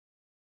song?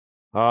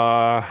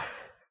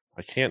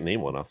 I can't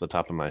name one off the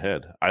top of my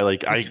head.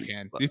 Yes, you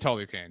can. You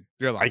totally can.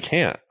 You're lying. I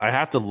can't. I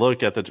have to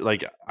look at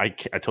I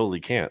totally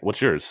can't. What's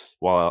yours?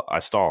 While I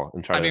stall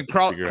and try. I mean,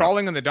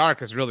 Crawling in the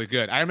Dark is really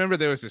good. I remember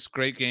there was this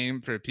great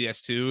game for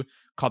PS2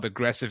 called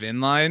Aggressive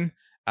Inline,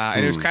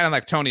 and it was kind of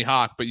like Tony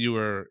Hawk, but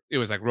it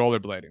was like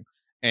rollerblading,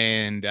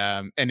 and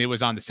it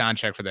was on the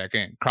soundtrack for that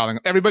game. Crawling.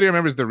 Everybody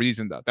remembers The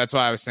Reason though. That's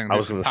why I was saying I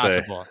was going to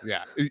say,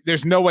 yeah,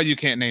 there's no way you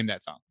can't name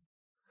that song.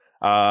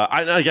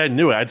 I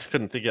knew it. I just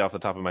couldn't think it off the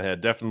top of my head.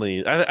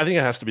 Definitely, I think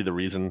it has to be The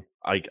Reason.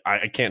 I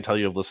can't tell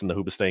you I've listened to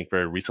Hoobastank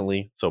very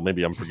recently, so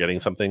maybe I'm forgetting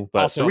something.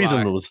 But The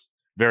Reason was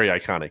very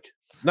iconic.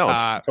 No,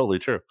 it's totally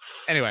true.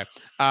 Anyway,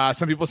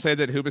 some people say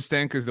that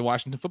Hoobastank is the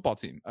Washington football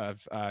team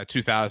of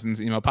 2000s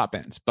emo pop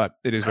bands, but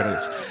it is what it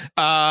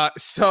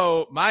is.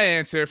 So my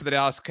answer for the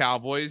Dallas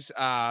Cowboys,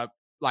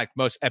 like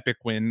most epic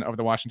win over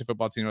the Washington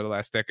football team over the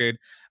last decade,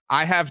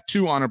 I have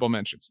two honorable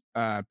mentions,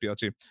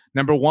 BLG.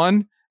 Number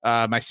one,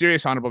 my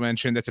serious honorable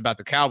mention that's about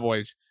the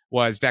Cowboys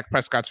was Dak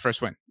Prescott's first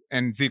win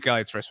and Zeke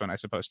Elliott's first one, I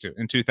suppose, too.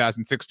 In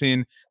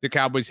 2016, the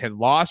Cowboys had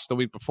lost the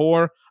week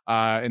before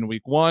in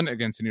week 1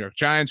 against the New York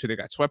Giants, who they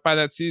got swept by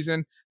that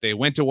season. They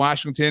went to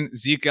Washington.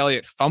 Zeke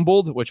Elliott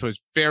fumbled, which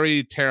was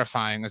very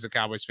terrifying as a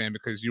Cowboys fan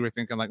because you were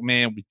thinking like,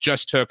 man, we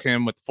just took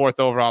him with the 4th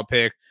overall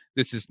pick.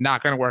 This is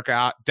not going to work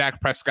out. Dak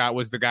Prescott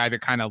was the guy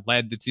that kind of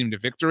led the team to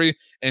victory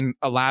and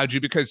allowed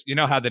you, because you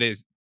know how that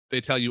is. They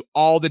tell you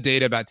all the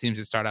data about teams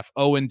that start off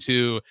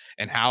 0-2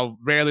 and how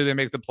rarely they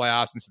make the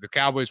playoffs. And so the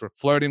Cowboys were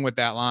flirting with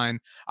that line.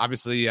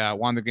 Obviously,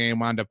 won the game,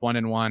 wound up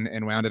 1-1,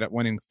 and wound up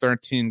winning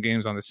 13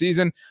 games on the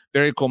season.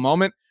 Very cool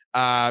moment.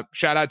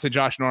 Shout out to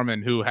Josh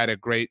Norman, who had a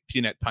great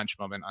peanut punch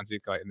moment on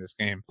Zeke Elliott in this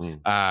game.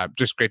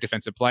 Just great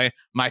defensive play.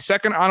 My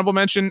second honorable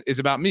mention is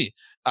about me.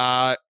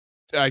 A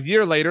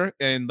year later,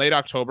 in late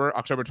October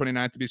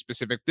 29th to be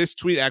specific, this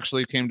tweet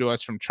actually came to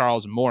us from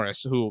Charles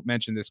Morris, who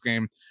mentioned this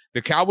game.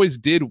 The Cowboys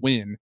did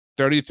win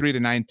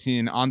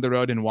 33-19 on the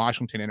road in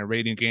Washington in a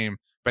rating game,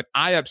 but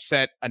I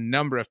upset a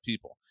number of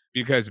people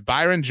because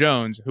Byron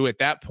Jones, who at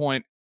that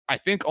point I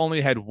think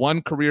only had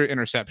one career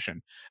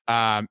interception,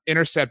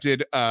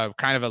 intercepted kind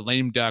of a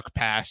lame duck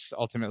pass,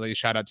 ultimately,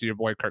 shout out to your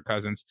boy Kirk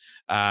Cousins,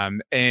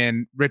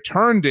 and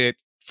returned it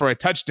for a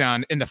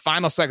touchdown in the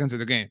final seconds of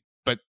the game.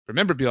 But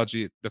remember,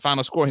 BLG, the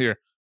final score here,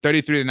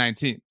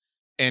 33-19.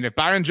 And if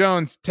Byron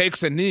Jones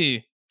takes a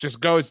knee, just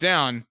goes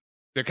down,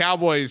 the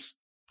Cowboys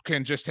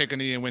can just take a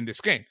knee and win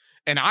this game.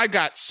 And I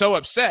got so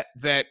upset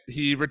that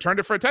he returned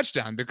it for a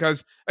touchdown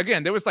because,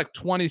 again, there was like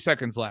 20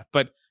 seconds left.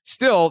 But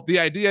still, the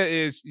idea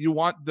is you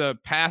want the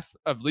path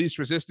of least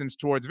resistance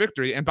towards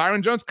victory. And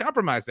Byron Jones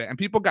compromised that. And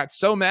people got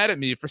so mad at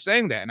me for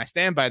saying that. And I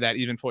stand by that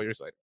even 4 years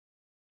later.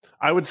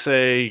 I would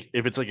say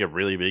if it's like a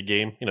really big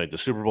game, you know, like the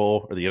Super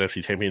Bowl or the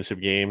NFC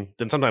Championship game,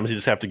 then sometimes you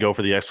just have to go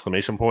for the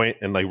exclamation point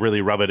and like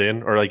really rub it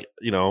in, or like,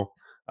 you know,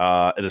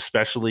 an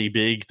especially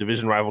big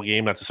division rival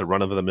game, not just a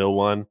run of the mill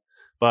one.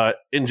 But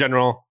in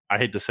general, I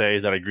hate to say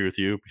that I agree with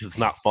you because it's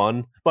not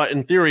fun. But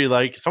in theory,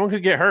 like someone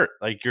could get hurt.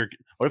 Like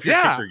what if your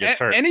kicker gets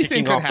hurt?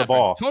 Anything could off happen. The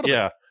ball. Totally.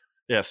 Yeah.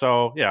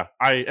 So yeah,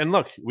 and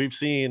look, we've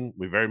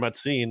very much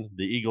seen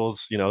the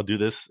Eagles, you know, do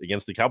this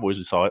against the Cowboys.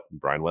 We saw it in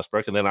Brian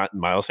Westbrook and then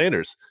Miles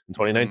Sanders in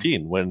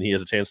 2019 when he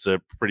has a chance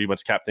to pretty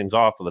much cap things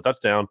off with a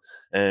touchdown,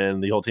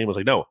 and the whole team was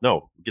like,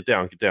 no, get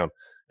down,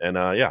 and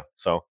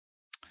so.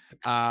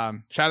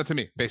 Shout out to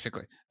me,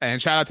 basically,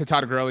 and shout out to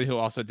Todd Gurley, who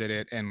also did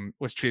it and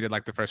was treated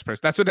like the first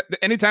person. That's what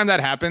anytime that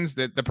happens,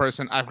 that the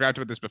person, I've grabbed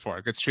with this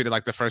before, gets treated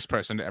like the first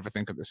person to ever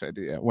think of this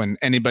idea, when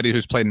anybody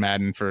who's played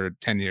Madden for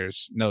 10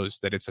 years knows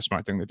that it's a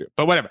smart thing to do.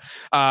 But whatever.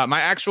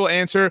 My actual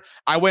answer,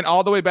 I went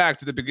all the way back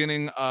to the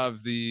beginning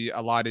of the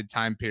allotted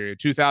time period,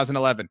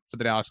 2011 for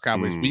the Dallas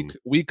Cowboys,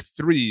 week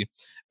 3.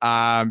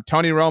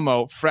 Tony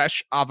Romo,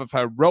 fresh off of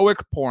heroic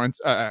performance,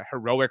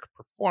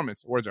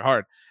 words are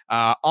hard,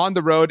 on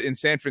the road in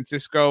San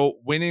Francisco,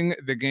 winning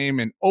the game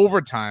in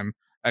overtime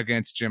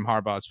against Jim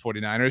Harbaugh's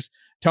 49ers.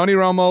 Tony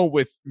Romo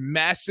with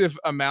massive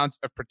amounts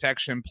of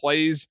protection,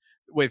 plays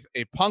with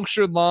a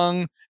punctured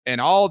lung and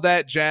all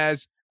that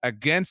jazz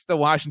against the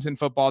Washington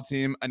football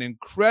team. An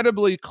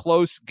incredibly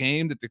close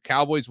game that the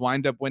Cowboys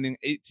wind up winning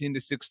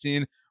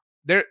 18-16.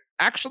 There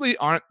actually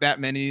aren't that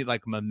many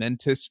like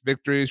momentous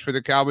victories for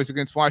the Cowboys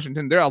against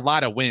Washington. There are a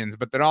lot of wins,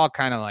 but they're all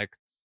kind of like,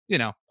 you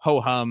know,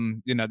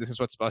 ho-hum, you know, this is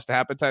what's supposed to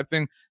happen type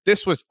thing.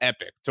 This was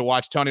epic to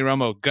watch Tony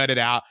Romo gut it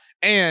out.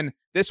 And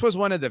this was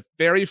one of the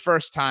very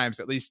first times,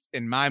 at least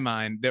in my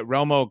mind, that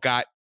Romo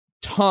got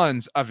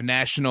tons of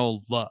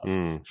national love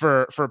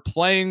for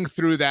playing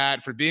through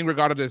that, for being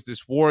regarded as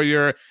this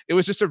warrior. It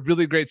was just a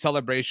really great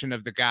celebration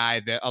of the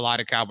guy that a lot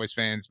of Cowboys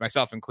fans,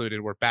 myself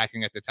included, were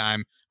backing at the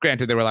time.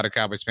 Granted, there were a lot of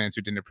Cowboys fans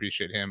who didn't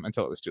appreciate him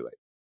until it was too late.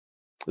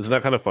 Isn't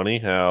that kind of funny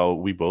how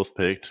we both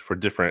picked for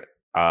different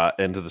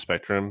ends of the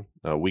spectrum,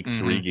 week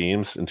 3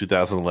 games in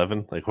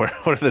 2011? Like, what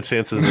are the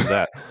chances of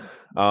that?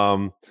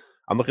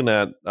 I'm looking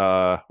at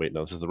wait,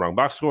 no, this is the wrong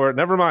box score.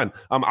 Never mind.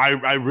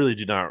 I really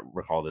do not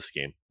recall this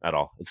game at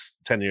all. It's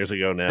 10 years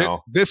ago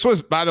now. This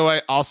was, by the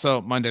way,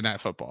 also Monday Night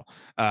Football.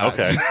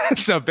 Okay.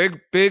 So big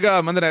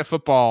Monday Night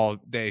Football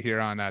day here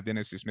on the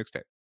NFC's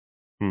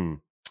Mixtape.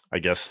 I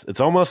guess it's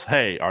almost,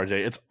 hey, RJ,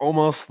 it's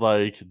almost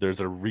like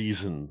there's a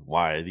reason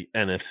why the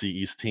NFC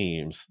East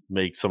teams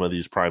make some of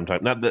these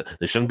primetime. Not that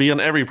they shouldn't be on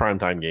every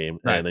primetime game,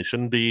 right, and they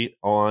shouldn't be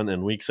on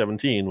in week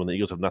 17 when the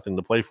Eagles have nothing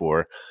to play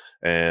for,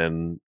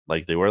 and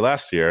like they were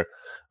last year.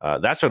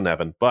 That shouldn't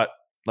happen. But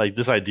like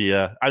this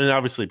idea, I mean,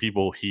 obviously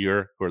people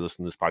here who are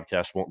listening to this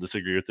podcast won't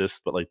disagree with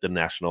this, but like the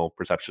national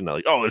perception that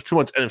like, oh, there's too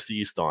much NFC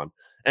East on.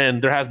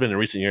 And there has been in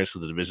recent years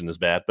because the division is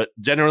bad. But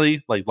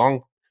generally, like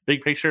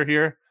big picture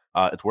here,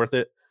 it's worth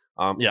it.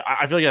 I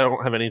feel like I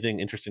don't have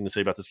anything interesting to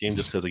say about this game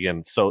just because,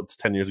 again, so it's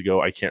 10 years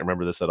ago. I can't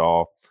remember this at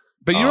all.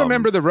 But you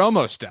remember the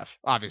Romo stuff,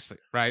 obviously,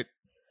 right?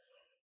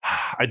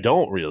 I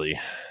don't really.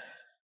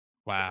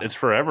 Wow. It's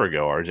forever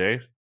ago, RJ.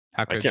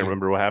 I can't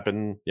remember what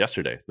happened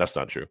yesterday. That's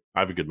not true.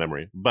 I have a good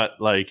memory. But,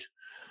 like,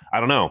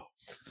 I don't know.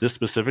 This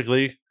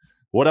specifically,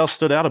 what else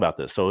stood out about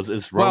this? So is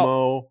Romo...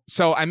 Well,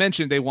 so I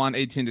mentioned they won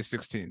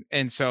 18-16.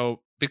 And so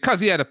because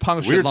he had a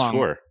punctured weird long...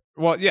 score.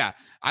 Well, yeah.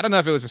 I don't know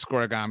if it was a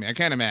scoregami. I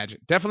can't imagine.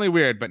 Definitely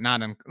weird, but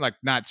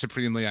not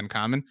supremely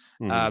uncommon.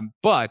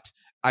 But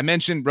I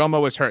mentioned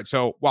Romo was hurt.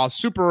 So while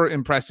super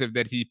impressive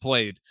that he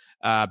played,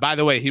 by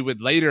the way, he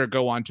would later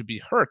go on to be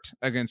hurt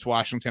against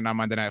Washington on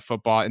Monday Night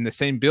Football in the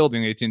same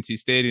building, AT&T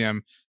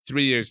Stadium,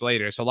 3 years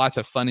later. So lots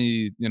of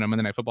funny,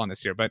 Monday Night Football in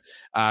this year. But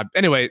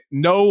anyway,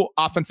 no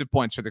offensive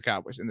points for the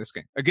Cowboys in this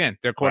game. Again,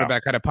 their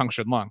quarterback had a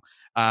punctured lung.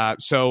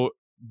 So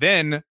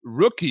then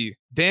rookie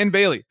Dan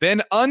Bailey,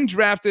 then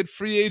undrafted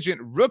free agent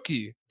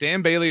rookie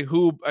Dan Bailey,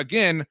 who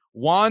again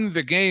won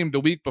the game the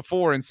week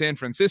before in San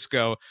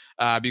Francisco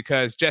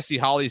because Jesse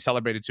Holley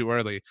celebrated too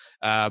early.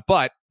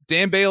 But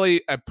Dan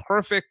Bailey, a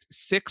perfect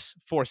 6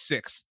 for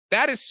 6.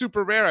 That is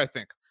super rare, I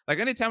think. Like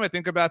anytime I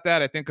think about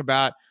that, I think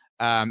about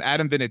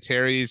Adam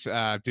Vinatieri's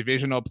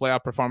divisional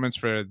playoff performance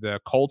for the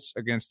Colts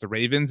against the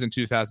Ravens in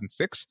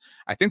 2006.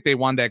 I think they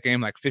won that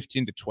game like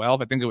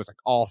 15-12. I think it was like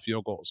all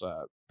field goals.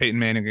 Peyton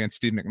Manning against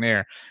Steve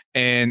McNair.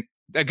 And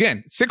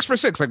again, 6 for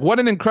 6. Like what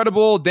an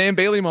incredible Dan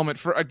Bailey moment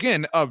for,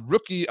 again, a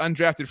rookie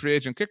undrafted free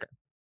agent kicker.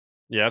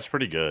 Yeah, it's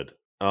pretty good.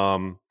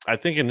 I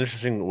think an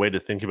interesting way to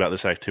think about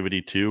this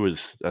activity too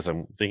is, as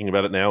I'm thinking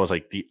about it now, is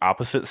like the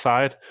opposite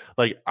side.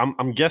 Like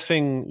I'm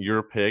guessing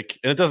your pick,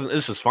 and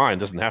this is fine,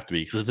 doesn't have to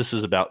be, because this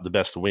is about the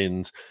best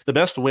wins. The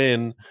best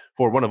win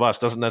for one of us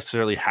doesn't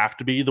necessarily have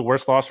to be the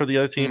worst loss for the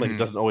other team. Like it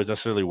doesn't always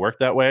necessarily work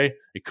that way.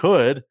 It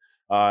could.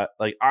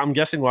 Like I'm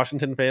guessing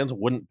Washington fans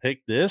wouldn't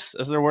pick this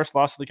as their worst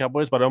loss to the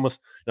Cowboys, but almost,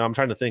 I'm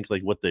trying to think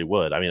like what they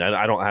would. I mean,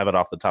 I don't have it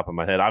off the top of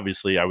my head.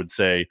 Obviously, I would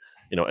say,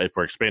 if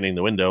we're expanding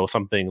the window,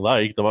 something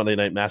like the Monday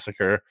Night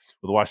Massacre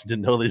with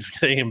Washington totally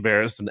getting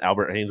embarrassed and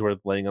Albert Hainsworth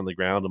laying on the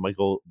ground and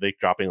Michael Vick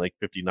dropping like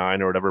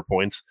 59 or whatever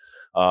points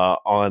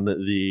on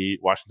the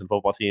Washington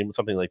football team.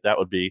 Something like that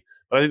would be.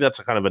 But I think that's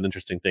kind of an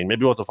interesting thing.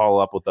 Maybe we'll have to follow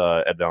up with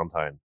Ed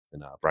Valentine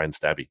and Brian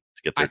Stabby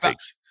to get their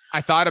takes.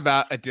 I thought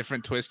about a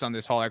different twist on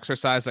this whole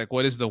exercise. Like,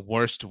 what is the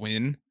worst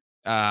win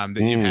that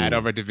you've had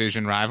over a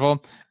division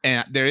rival?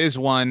 And there is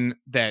one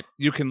that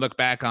you can look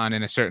back on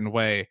in a certain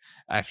way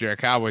if you're a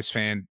Cowboys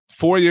fan.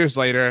 4 years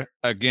later,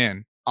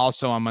 again,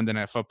 also on Monday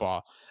Night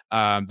Football,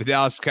 the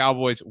Dallas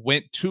Cowboys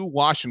went to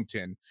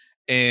Washington,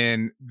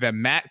 and the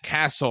Matt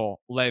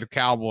Castle-led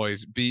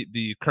Cowboys beat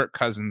the Kirk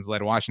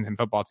Cousins-led Washington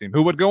football team,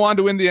 who would go on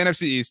to win the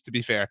NFC East, to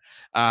be fair.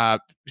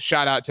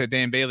 Shout out to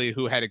Dan Bailey,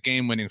 who had a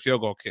game-winning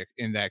field goal kick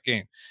in that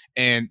game.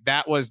 And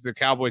that was the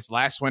Cowboys'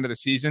 last win of the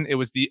season. It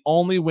was the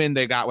only win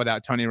they got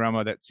without Tony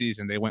Romo that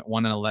season. They went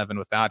 1-11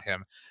 without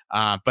him.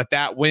 But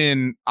that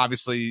win,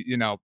 obviously,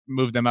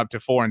 moved them up to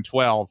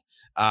 4-12,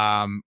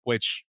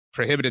 which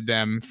prohibited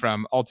them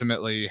from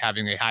ultimately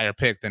having a higher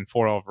pick than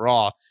 4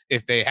 overall.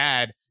 If they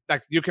had,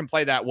 like, you can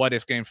play that what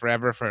if game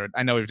forever.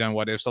 I know we've done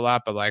what ifs a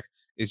lot, but like,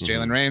 is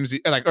Jalen Ramsey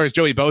or is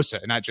Joey Bosa,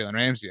 not Jalen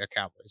Ramsey, a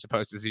Cowboy as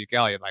opposed to Zeke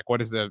Elliott? Like, what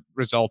does the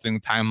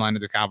resulting timeline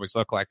of the Cowboys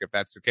look like if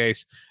that's the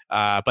case?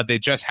 But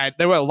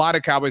there were a lot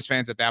of Cowboys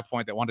fans at that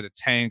point that wanted to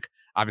tank,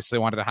 obviously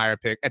wanted a higher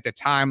pick. At the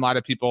time, a lot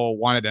of people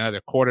wanted another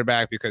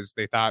quarterback because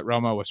they thought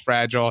Romo was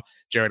fragile.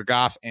 Jared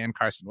Goff and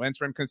Carson Wentz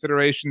were in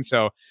consideration.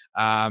 So,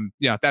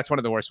 that's one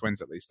of the worst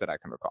wins, at least, that I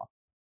can recall.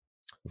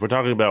 If we're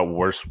talking about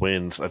worst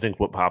wins, I think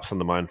what pops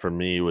into mind for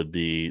me would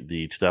be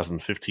the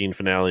 2015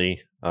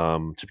 finale.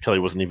 Chip Kelly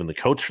wasn't even the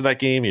coach for that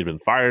game. He'd been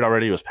fired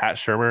already. It was Pat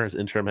Shurmur, his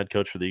interim head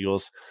coach for the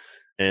Eagles.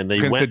 And they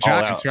went the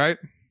Giants, all out. Right?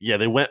 Yeah,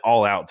 they went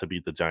all out to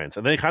beat the Giants.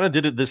 And they kind of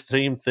did this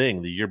same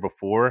thing the year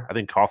before. I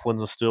think Coughlin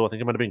was still, I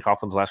think it might have been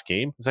Coughlin's last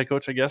game as head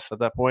coach, I guess, at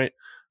that point.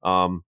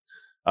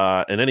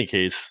 In any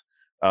case,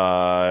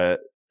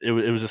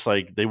 it was just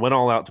like they went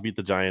all out to beat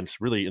the Giants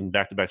really in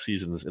back-to-back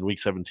seasons in week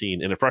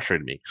 17, and it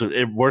frustrated me because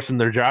it worsened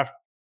their draft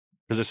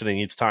positioning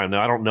each time.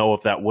 Now, I don't know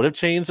if that would have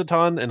changed a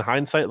ton in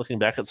hindsight looking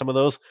back at some of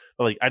those,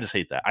 but like I just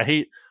hate that. I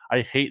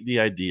hate the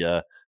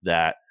idea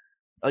that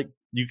like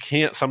you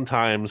can't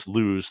sometimes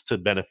lose to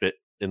benefit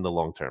in the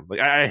long term.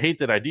 Like I hate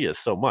that idea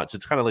so much.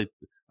 It's kind of like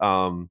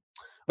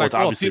like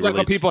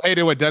what people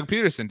hated what Doug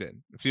Peterson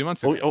did a few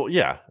months ago. Oh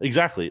yeah,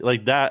 exactly.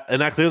 Like that,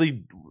 and that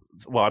clearly.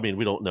 Well, I mean,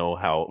 we don't know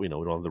how, we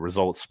don't have the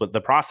results, but the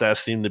process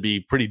seemed to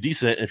be pretty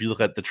decent if you look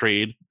at the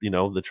trade,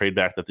 the trade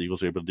back that the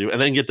Eagles were able to do, and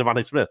then get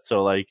Devontae Smith.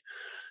 So, like,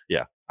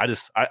 yeah,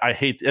 I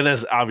hate, and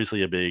as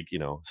obviously a big,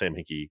 Sam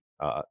Hinkie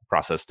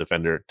process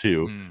defender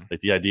too. Like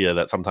the idea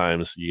that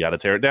sometimes you got to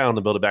tear it down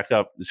to build it back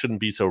up. It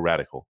shouldn't be so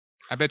radical.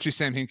 I bet you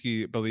Sam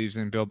Hinkie believes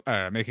in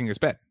making his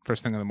bed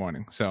first thing in the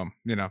morning. So,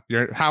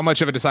 how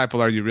much of a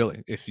disciple are you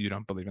really if you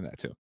don't believe in that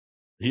too?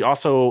 He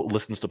also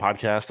listens to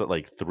podcasts at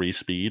like 3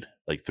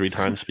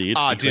 times speed.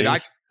 Oh, dude,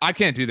 I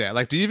can't do that.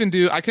 Like,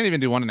 I can't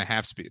even do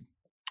 1.5 speed.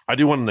 I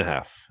do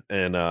 1.5,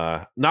 and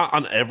not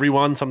on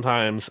everyone.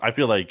 Sometimes I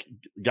feel like,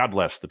 God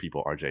bless the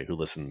people, RJ, who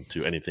listen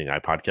to anything I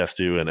podcast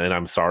to, and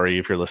I'm sorry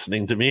if you're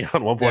listening to me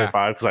on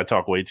 1.5 because I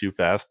talk way too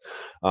fast.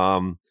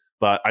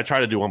 But I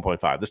try to do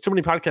 1.5. There's too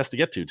many podcasts to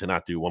get to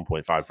not do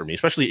 1.5 for me,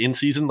 especially in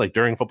season. Like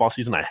during football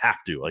season, I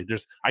have to. Like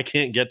I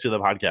can't get to the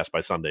podcast by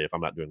Sunday if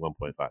I'm not doing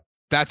 1.5.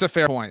 That's a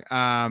fair point.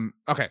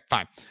 Okay,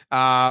 fine.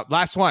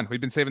 Last one. We've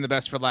been saving the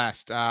best for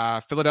last.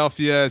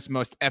 Philadelphia's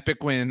most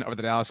epic win over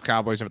the Dallas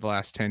Cowboys over the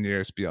last 10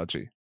 years,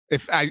 BLG.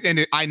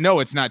 I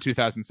know it's not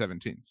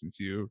 2017 since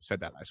you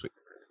said that last week.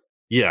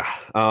 Yeah.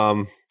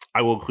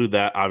 I will include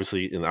that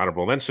obviously in the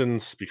honorable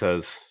mentions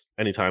because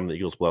anytime the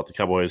Eagles blow out the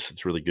Cowboys,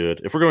 it's really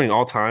good. If we're going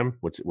all time,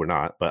 which we're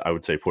not, but I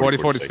would say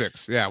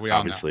 40-46. Yeah, we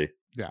all obviously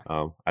know.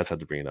 Yeah. I just had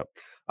to bring it up.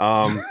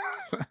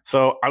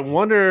 So I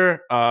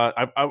wonder,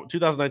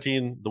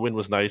 2019, the win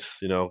was nice.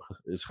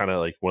 It's kind of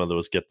like one of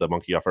those get the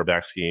monkey off our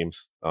backs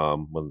games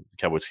when the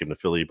Cowboys came to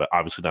Philly, but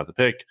obviously not the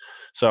pick.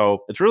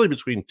 So it's really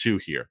between two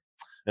here.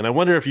 And I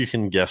wonder if you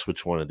can guess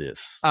which one it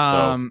is.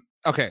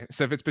 Okay.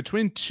 So if it's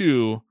between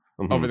two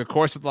over the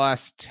course of the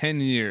last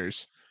 10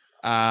 years,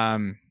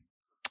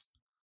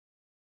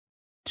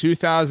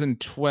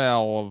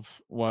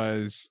 2012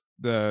 was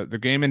the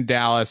game in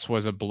Dallas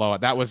was a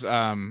blowout. That was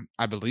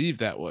I believe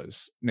that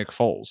was Nick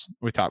Foles.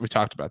 We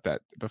talked about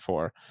that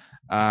before.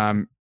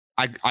 I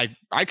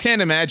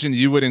can't imagine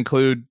you would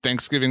include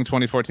Thanksgiving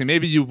 2014.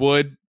 Maybe you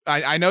would.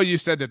 I know you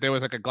said that there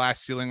was like a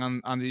glass ceiling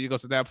on the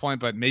Eagles at that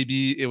point, but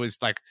maybe it was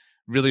like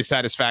really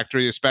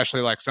satisfactory,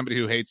 especially like somebody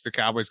who hates the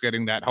Cowboys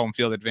getting that home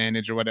field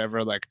advantage or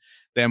whatever, like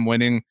them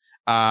winning.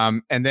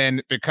 And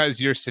then because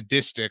you're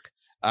sadistic,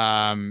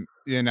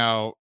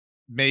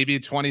 maybe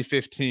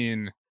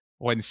 2015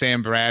 when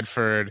Sam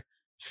Bradford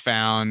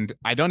found,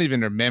 I don't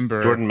even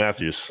remember. Jordan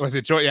Matthews. Was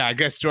it Jordan? Yeah, I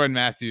guess Jordan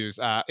Matthews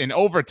in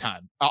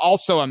overtime.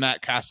 Also a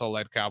Matt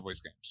Castle-led Cowboys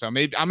game. So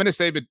maybe I'm going to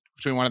say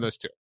between one of those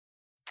two.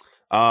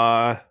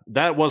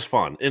 That was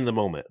fun in the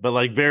moment, but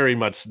like very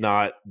much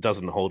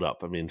doesn't hold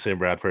up. I mean, Sam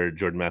Bradford,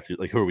 Jordan Matthews,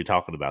 like who are we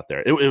talking about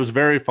there? It was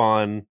very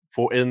fun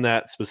for in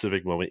that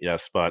specific moment,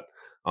 yes. But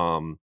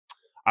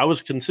I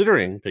was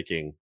considering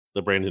picking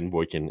the Brandon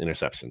Boykin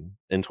interception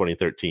in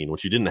 2013,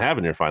 which you didn't have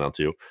in your final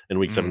two in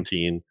week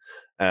 17,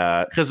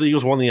 because the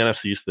Eagles won the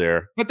NFC East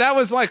there. But that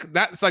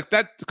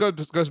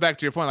goes back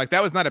to your point. Like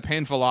that was not a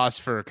painful loss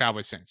for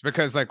Cowboys fans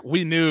because like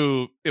we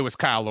knew it was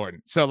Kyle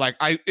Lorton. So like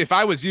if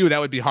I was you, that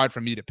would be hard for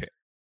me to pick.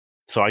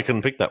 So I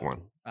couldn't pick that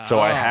one. So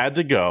I had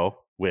to go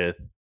with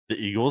the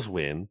Eagles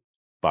win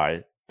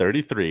by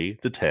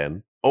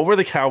 33-10 over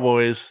the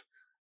Cowboys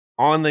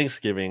on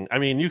Thanksgiving. I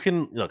mean, you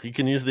can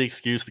use the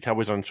excuse the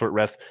Cowboys are on short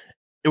rest.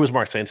 It was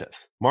Mark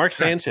Sanchez. Mark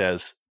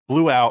Sanchez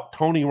blew out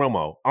Tony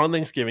Romo on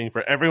Thanksgiving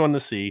for everyone to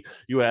see.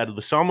 You had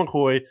LeSean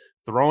McCoy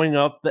throwing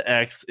up the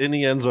X in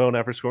the end zone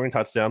after scoring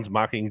touchdowns,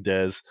 mocking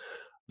Dez.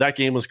 That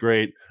game was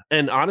great.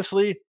 And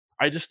honestly,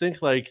 I just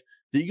think like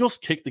the Eagles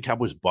kicked the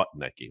Cowboys' butt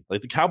in that game.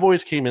 Like the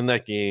Cowboys came in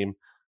that game,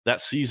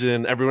 that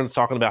season, everyone's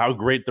talking about how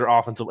great their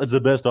it's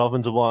the best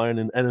offensive line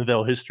in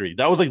NFL history.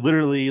 That was like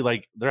literally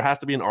like there has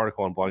to be an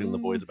article on Blogging the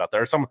Boys about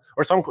that,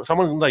 or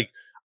someone like.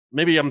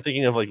 Maybe I'm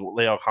thinking of like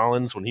La'el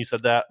Collins when he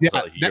said that. Yeah,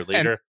 like a year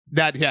later.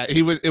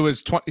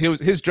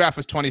 His draft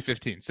was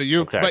 2015.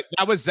 So but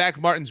that was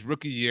Zach Martin's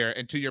rookie year.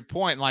 And to your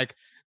point, like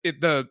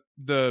the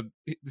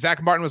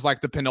Zach Martin was like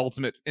the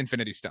penultimate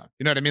Infinity Stone.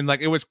 You know what I mean? Like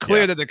it was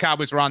clear that the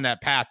Cowboys were on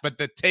that path, but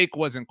the take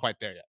wasn't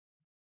quite there yet.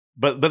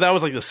 But that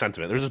was like the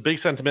sentiment. There's this big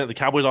sentiment. The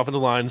Cowboys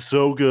offensive line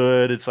so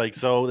good. It's like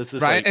this is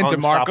right. Like and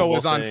DeMarco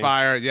was thing. on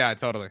fire. Yeah,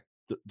 totally.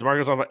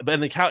 DeMarco's on,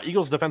 and the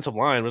Eagles' defensive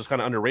line was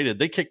kind of underrated.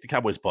 They kicked the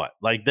Cowboys' butt.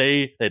 Like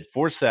they had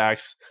 4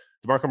 sacks.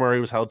 DeMarco Murray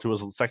was held to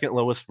his second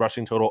lowest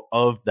rushing total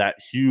of that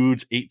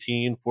huge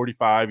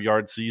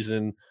 45-yard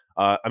season.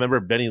 I remember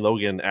Benny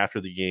Logan after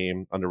the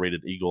game,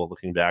 underrated Eagle,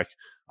 looking back,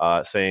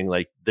 saying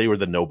like they were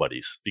the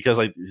nobodies because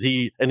like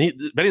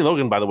Benny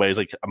Logan, by the way, is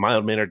like a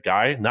mild-mannered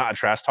guy, not a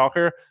trash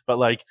talker, but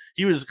like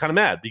he was kind of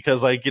mad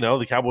because like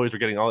the Cowboys were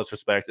getting all this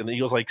respect and the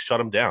Eagles like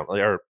shut him down.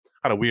 Like, are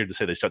kind of weird to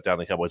say they shut down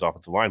the Cowboys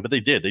offensive line, but they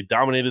did. They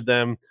dominated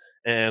them.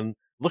 And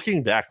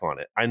looking back on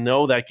it, I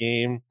know that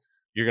game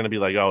you're going to be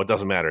like, oh, it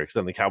doesn't matter because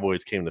then the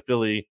Cowboys came to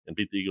Philly and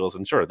beat the Eagles,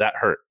 and sure, that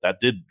hurt. That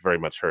did very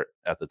much hurt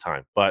at the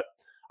time, but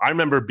I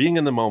remember being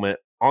in the moment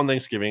on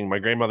Thanksgiving. My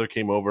grandmother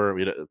came over.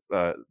 We had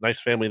a nice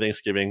family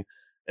Thanksgiving.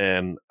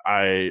 And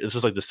this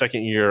was like the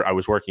second year I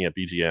was working at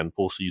BGN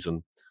full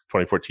season,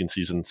 2014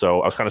 season.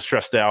 So I was kind of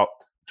stressed out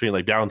between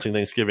like balancing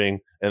Thanksgiving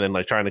and then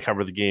like trying to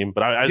cover the game.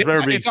 But I just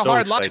remember being so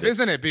excited. It's a hard life,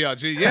 isn't it,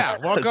 BLG? Yeah.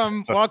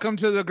 Welcome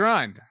to the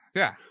grind.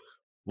 Yeah.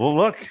 Well,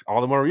 look,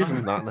 all the more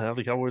reason not to have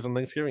the Cowboys on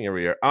Thanksgiving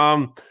every year.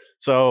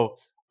 So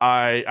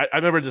I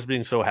remember just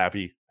being so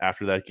happy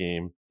after that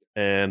game.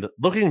 And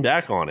looking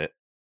back on it,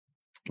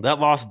 that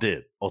loss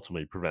did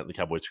ultimately prevent the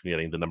Cowboys from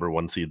getting the number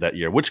 1 seed that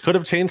year, which could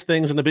have changed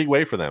things in a big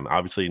way for them.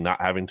 Obviously, not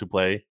having to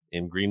play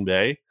in Green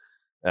Bay,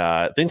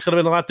 things could have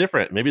been a lot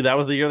different. Maybe that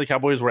was the year the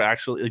Cowboys were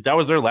actually that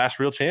was their last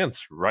real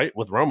chance, right?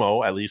 With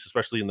Romo, at least,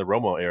 especially in the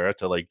Romo era,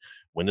 to like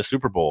win the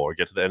Super Bowl or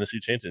get to the NFC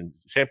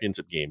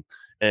championship game.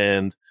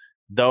 And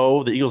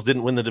though the Eagles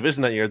didn't win the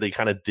division that year, they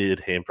kind of did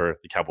hamper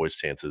the Cowboys'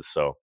 chances.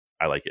 So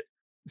I like it.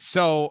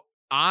 So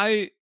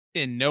I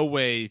in no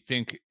way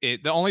think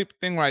it. The only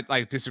thing where I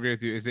like disagree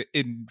with you is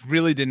it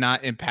really did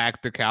not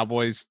impact the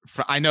Cowboys.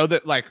 I know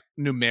that like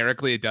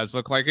numerically it does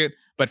look like it,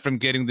 but from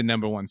getting the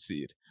number 1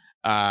 seed,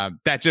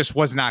 that just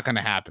was not going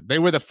to happen. They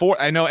were the 4th.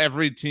 I know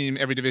every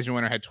division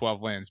winner had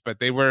 12 wins, but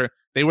they were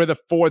the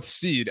 4th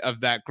seed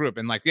of that group.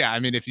 And like, yeah, I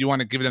mean, if you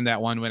want to give them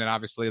that 1 win, it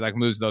obviously like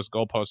moves those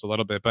goalposts a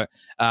little bit. But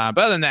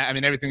other than that, I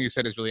mean, everything you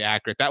said is really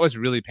accurate. That was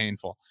really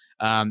painful.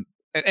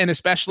 And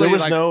especially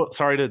there was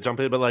sorry to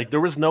jump in, but like there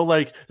was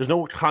there's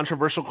no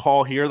controversial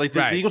call here. Like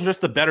the Eagles are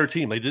just the better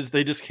team. They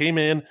just came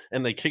in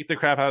and they kicked the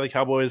crap out of the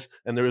Cowboys,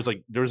 and there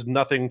was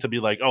nothing to be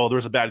like, oh, there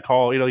was a bad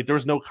call. Like there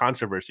was no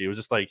controversy. It was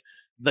just like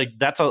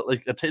that's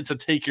it's a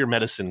take your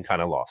medicine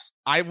kind of loss.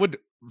 I would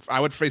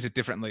phrase it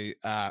differently.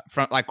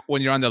 From like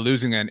when you're on the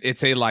losing end,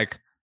 it's a like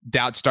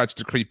doubt starts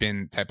to creep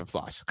in type of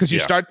loss because you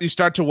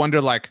start to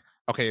wonder like,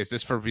 okay, is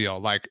this for real?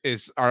 Like,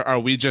 are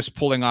we just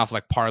pulling off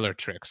like parlor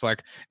tricks?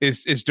 Like,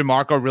 is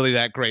DeMarco really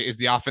that great? Is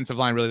the offensive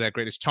line really that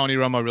great? Is Tony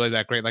Romo really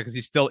that great? Like, is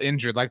he still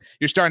injured? Like,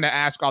 you're starting to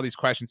ask all these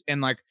questions,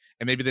 and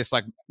maybe this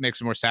like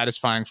makes it more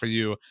satisfying for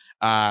you.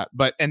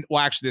 But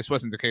actually, this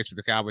wasn't the case for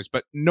the Cowboys.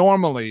 But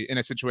normally, in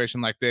a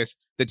situation like this,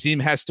 the team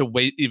has to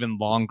wait even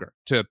longer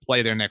to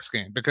play their next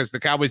game because the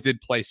Cowboys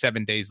did play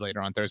 7 days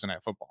later on Thursday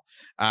Night Football.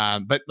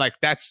 But like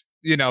that's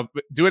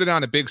doing it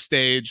on a big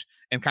stage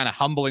and kind of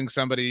humbling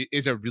somebody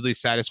is a really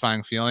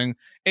satisfying feeling.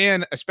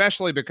 And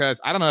especially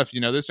because I don't know if you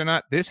know this or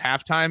not, this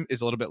halftime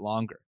is a little bit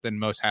longer than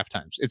most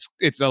halftimes.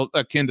 It's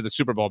akin to the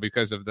Super Bowl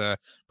because of the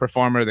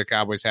performer the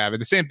Cowboys have.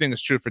 And the same thing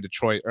is true for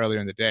Detroit earlier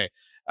in the day.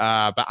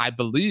 But I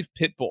believe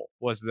Pitbull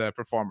was the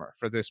performer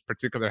for this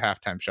particular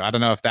halftime show. I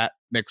don't know if that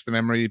makes the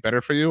memory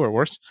better for you or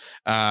worse.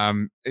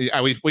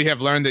 We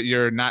have learned that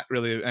you're not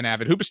really an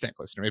avid Hoobastank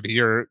listener. Maybe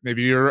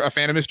you're a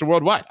fan of Mr.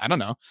 Worldwide. I don't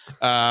know.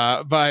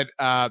 But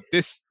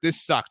this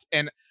sucked.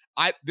 And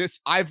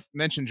I've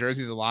mentioned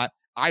jerseys a lot.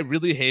 I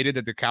really hated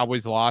that the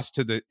Cowboys lost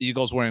to the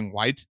Eagles wearing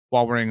white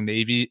while wearing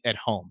navy at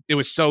home. It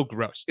was so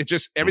gross. It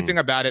just everything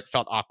about it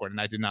felt awkward,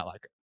 and I did not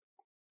like it.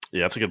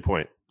 Yeah, that's a good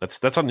point.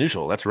 That's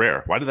unusual. That's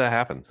rare. Why did that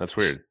happen? That's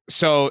weird.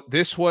 So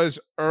this was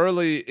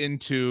early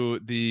into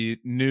the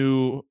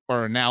new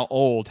or now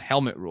old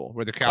helmet rule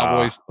where the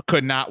Cowboys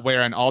could not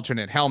wear an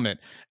alternate helmet.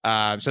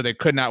 So they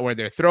could not wear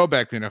their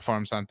throwback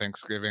uniforms on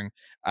Thanksgiving.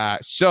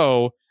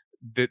 So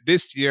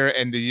this year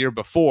and the year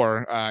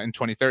before in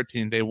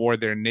 2013, they wore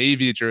their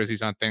navy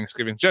jerseys on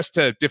Thanksgiving just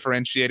to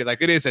differentiate it.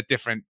 Like it is a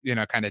different,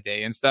 kind of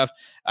day and stuff.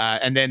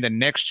 And then the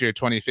next year,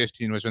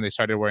 2015, was when they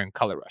started wearing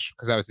Color Rush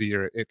because that was the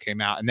year it came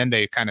out. And then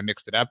they kind of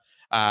mixed it up.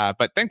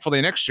 But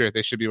thankfully next year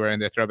they should be wearing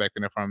their throwback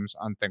uniforms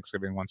on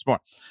Thanksgiving once more.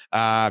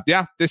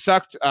 Yeah, this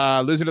sucked.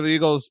 Losing to the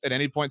Eagles at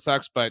any point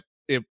sucks, but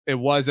it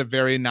was a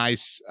very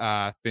nice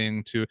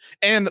thing to.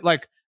 And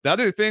like the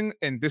other thing,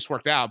 and this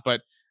worked out,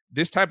 but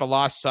this type of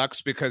loss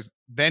sucks because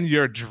then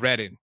you're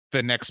dreading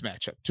the next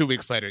matchup 2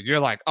 weeks later. You're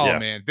like, oh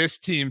man, this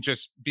team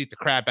just beat the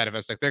crap out of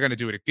us. Like they're going to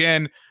do it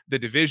again. The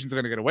division's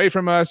going to get away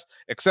from us,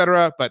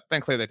 etc. But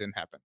thankfully that didn't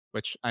happen,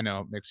 which I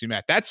know makes you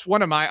mad. That's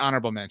one of my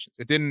honorable mentions.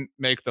 It didn't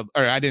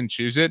I didn't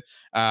choose it.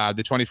 The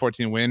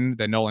 2014 win,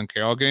 the Nolan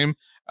Carroll game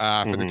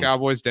for the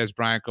Cowboys, Dez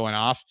Bryant going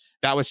off.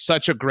 That was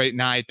such a great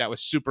night. That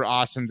was super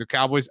awesome. The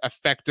Cowboys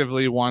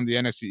effectively won the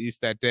NFC East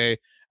that day.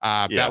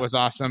 That was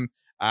awesome.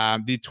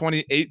 The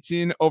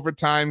 2018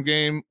 overtime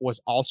game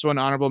was also an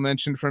honorable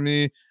mention for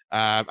me.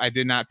 I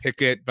did not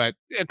pick it, but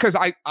because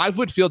I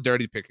would feel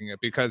dirty picking it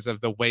because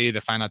of the way the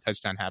final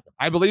touchdown happened.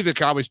 I believe the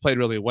Cowboys played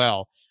really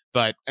well,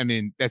 but I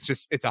mean,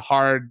 it's a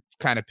hard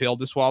kind of pill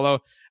to swallow.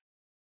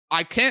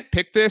 I can't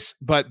pick this,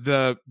 but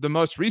the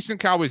most recent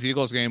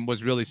Cowboys-Eagles game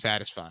was really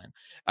satisfying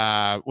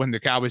when the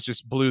Cowboys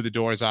just blew the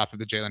doors off of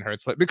the Jalen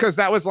Hurts, because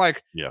that was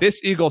like,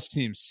 this Eagles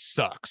team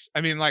sucks.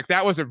 I mean, like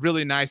that was a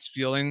really nice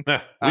feeling. We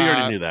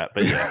already knew that,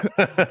 but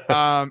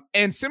yeah.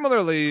 And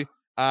similarly,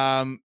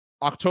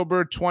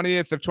 October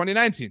 20th of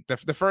 2019,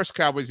 the first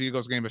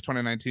Cowboys-Eagles game of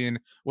 2019,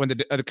 when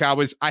the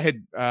Cowboys,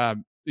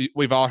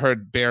 we've all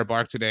heard Bear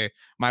bark today.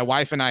 My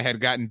wife and I had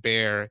gotten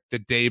Bear the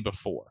day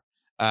before.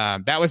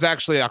 That was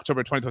actually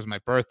October 20th was my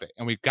birthday,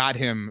 and we got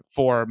him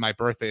for my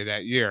birthday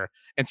that year.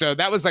 And so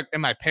that was like,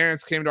 and my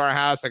parents came to our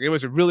house. Like, it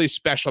was a really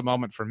special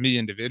moment for me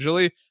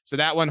individually. So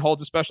that one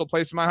holds a special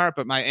place in my heart.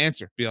 But my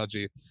answer,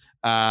 BLG,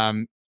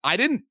 I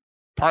didn't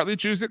partly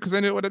choose it because I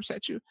knew it would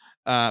upset you,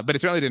 but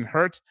it certainly didn't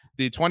hurt.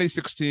 The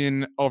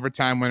 2016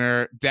 overtime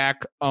winner,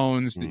 Dak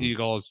owns the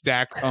Eagles.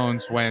 Dak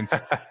owns Wentz.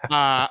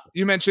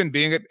 You mentioned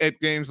being at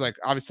games, like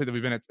obviously that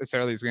we've been at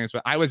several of these games,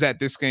 but I was at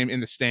this game in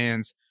the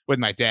stands with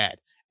my dad.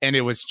 And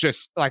it was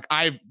just like,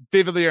 I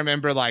vividly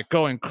remember like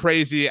going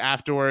crazy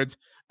afterwards.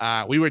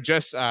 We were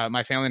just,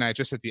 my family and I,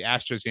 just at the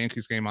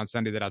Astros-Yankees game on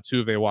Sunday that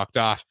Altuve walked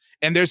off.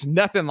 And there's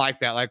nothing like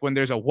that. Like when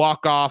there's a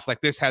walk-off, like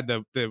this had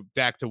the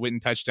Dak to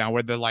Witten touchdown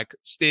where the like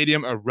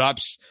stadium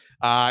erupts.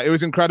 It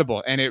was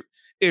incredible. And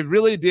it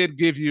really did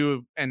give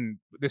you, and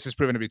this has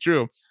proven to be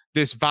true,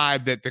 this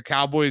vibe that the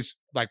Cowboys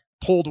like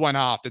pulled one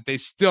off, that they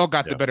still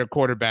got the better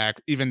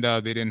quarterback, even though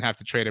they didn't have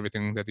to trade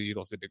everything that the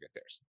Eagles did to get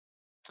theirs.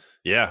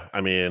 Yeah, I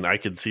mean, I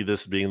could see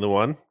this being the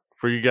one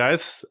for you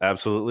guys.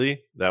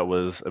 Absolutely. That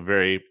was a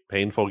very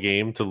painful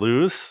game to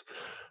lose.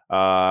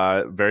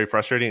 Very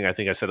frustrating. I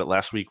think I said it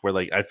last week where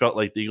like I felt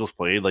like the Eagles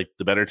played like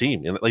the better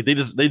team, and like they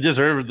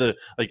deserve the,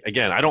 like,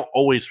 again, I don't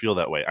always feel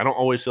that way. I don't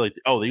always feel like,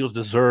 oh, the Eagles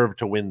deserve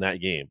to win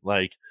that game.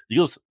 Like the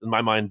Eagles in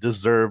my mind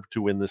deserve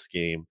to win this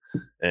game,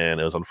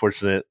 and it was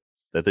unfortunate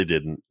that they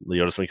didn't.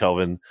 Leotis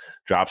McKelvin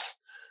drops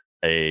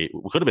could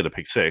have been a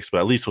pick six, but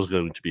at least was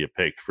going to be a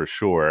pick for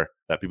sure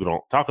that people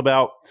don't talk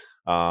about.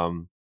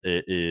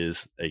 It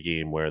is a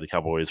game where the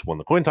Cowboys won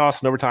the coin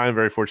toss in overtime.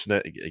 Very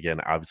fortunate. Again,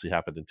 obviously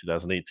happened in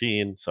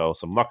 2018, so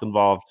some luck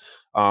involved.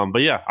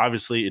 But yeah,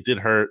 obviously it did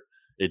hurt.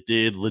 It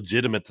did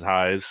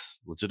legitimize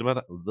one of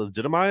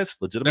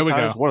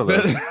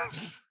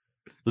those.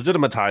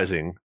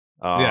 Legitimatizing.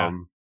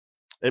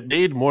 It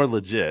made more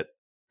legit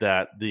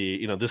that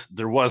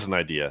there was an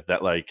idea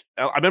that, like,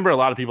 I remember a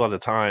lot of people at the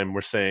time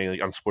were saying,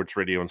 like, on sports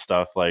radio and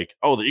stuff, like,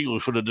 oh, the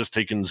Eagles should have just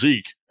taken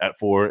Zeke at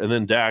 4 and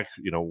then Dak,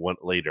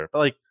 went later. But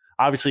like,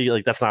 obviously,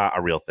 like, that's not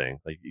a real thing.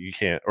 Like, you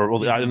can't,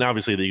 and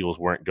obviously the Eagles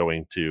weren't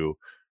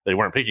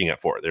picking at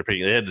 4.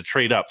 They had to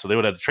trade up. So they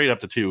would have to trade up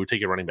to 2,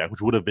 take a running back,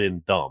 which would have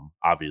been dumb,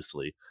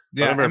 obviously.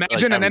 So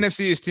imagine an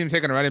NFC East team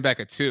taking a running back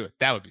at 2.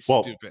 That would be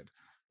stupid.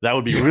 That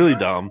would be really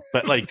dumb,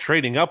 but like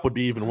trading up would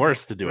be even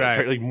worse to do it.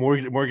 Right. Like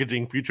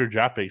mortgaging future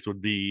draft picks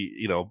would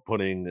be,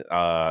 putting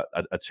a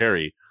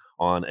cherry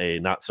on a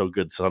not so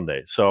good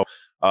Sunday. So,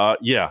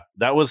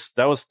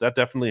 that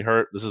definitely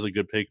hurt. This is a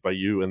good pick by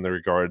you in the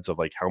regards of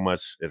like how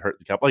much it hurt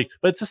the Cowboys. Like,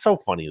 but it's just so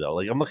funny though.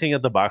 Like, I'm looking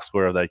at the box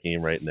score of that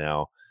game right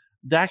now.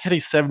 Dak had a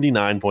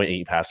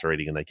 79.8 passer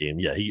rating in that game.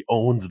 Yeah, he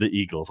owns the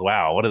Eagles.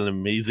 Wow, what an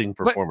amazing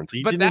performance.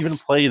 He didn't even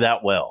play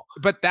that well.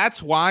 But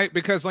that's why,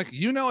 because like,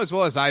 as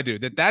well as I do,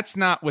 that's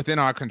not within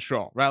our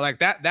control, right? Like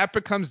that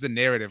becomes the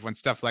narrative when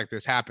stuff like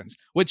this happens,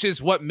 which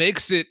is what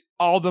makes it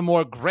all the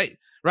more great,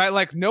 right?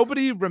 Like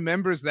nobody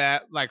remembers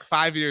that like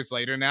 5 years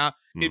later now.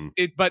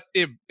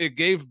 It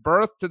gave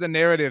birth to the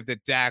narrative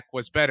that Dak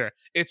was better.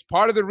 It's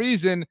part of the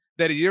reason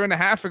that a year and a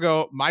half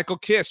ago, Michael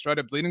Kiss wrote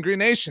at Bleeding Green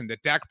Nation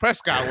that Dak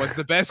Prescott was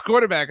the best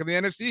quarterback in the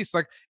NFC East.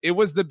 Like, it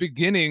was the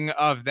beginning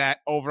of that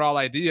overall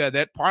idea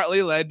that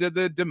partly led to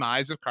the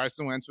demise of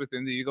Carson Wentz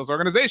within the Eagles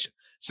organization.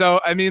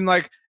 So, I mean,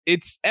 like,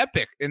 it's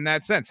epic in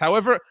that sense.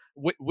 However,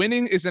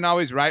 winning isn't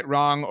always right,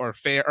 wrong, or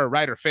fair, or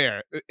right or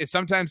fair.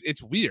 Sometimes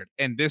it's weird.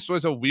 And this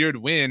was a weird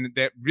win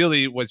that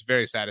really was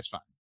very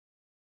satisfying.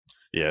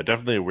 Yeah,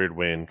 definitely a weird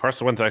win.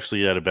 Carson Wentz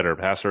actually had a better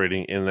passer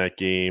rating in that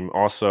game.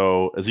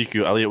 Also,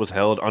 Ezekiel Elliott was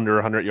held under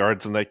 100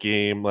 yards in that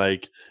game.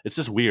 Like, it's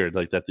just weird,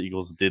 like, that the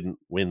Eagles didn't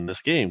win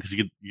this game, because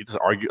you just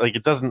argue, like,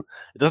 it's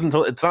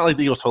not like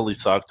the Eagles totally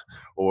sucked,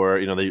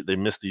 or they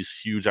missed these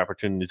huge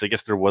opportunities. I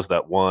guess there was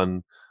that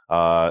one.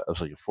 It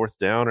was like a 4th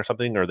down or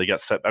something, or they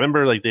got set. I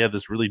remember like they had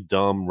this really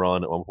dumb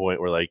run at one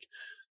point where like,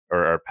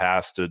 or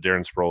pass to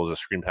Darren Sproles, a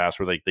screen pass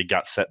where like they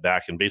got set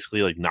back and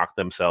basically like knocked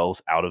themselves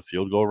out of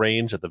field goal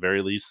range at the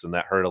very least, and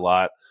that hurt a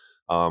lot.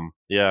 That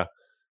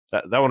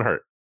one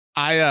hurt.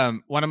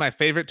 One of my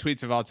favorite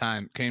tweets of all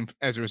time came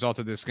as a result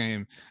of this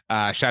game.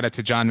 Shout out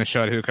to John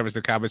Michaud, who covers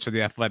the Cowboys for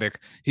The Athletic.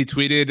 He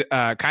tweeted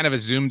kind of a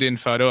zoomed in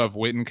photo of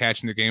Witten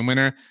catching the game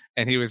winner.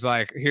 And he was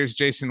like, here's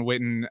Jason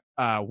Witten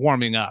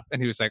warming up.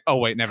 And he was like, oh,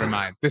 wait, never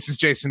mind. This is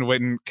Jason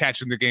Witten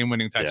catching the game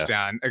winning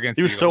touchdown against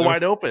the Eagles. So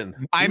wide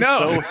open. I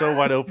know. So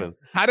wide open.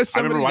 How does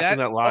somebody I remember watching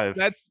that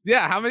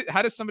live.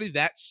 How does somebody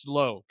that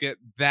slow get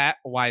that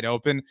wide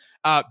open?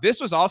 This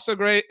was also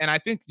great. And I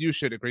think you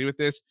should agree with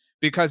this,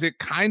 because it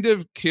kind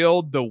of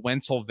killed the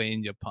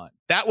Wentzylvania punt.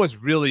 That was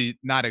really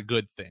not a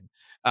good thing.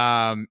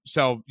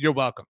 So you're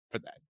welcome for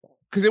that.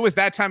 Because it was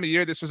that time of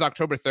year. This was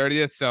October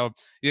 30th. So,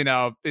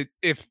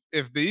 if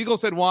the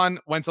Eagles had won,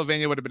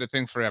 Wentzylvania would have been a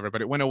thing forever.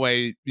 But it went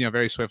away,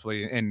 very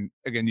swiftly. And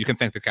again, you can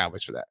thank the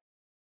Cowboys for that.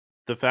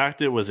 The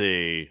fact it was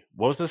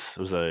what was this?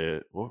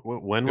 It was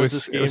when was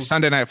this game? It was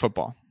Sunday Night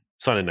Football.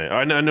 Sunday night.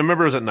 I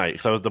remember it was at night.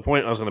 So the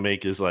point I was going to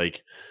make is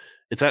like,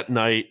 it's at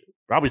night.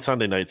 Probably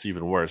Sunday night's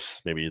even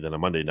worse, maybe, than a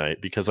Monday night,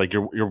 because like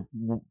you're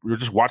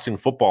just watching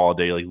football all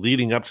day, like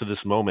leading up to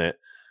this moment,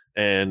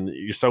 and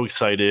you're so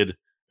excited.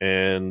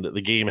 And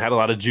the game had a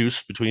lot of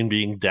juice between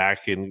being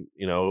Dak and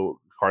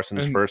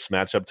Carson's first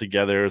matchup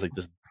together. It was like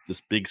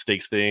this big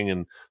stakes thing,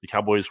 and the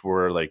Cowboys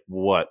were like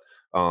what?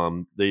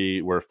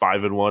 They were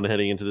 5-1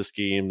 heading into this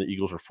game. The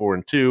Eagles were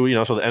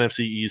 4-2. So the NFC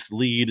East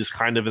lead is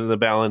kind of in the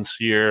balance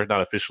here,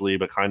 not officially,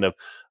 but kind of.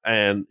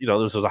 And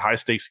this was a high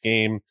stakes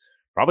game,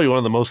 probably one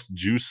of the most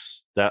juice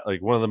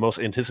one of the most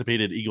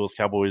anticipated Eagles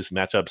Cowboys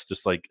matchups.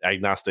 Just like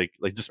agnostic,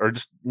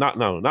 not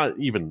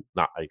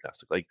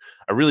agnostic, like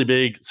a really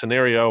big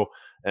scenario.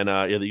 And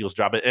the Eagles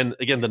drop it. And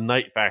again, the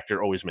night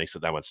factor always makes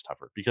it that much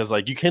tougher because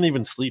like you can't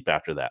even sleep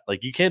after that.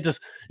 Like you can't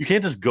just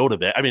go to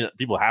bed. I mean,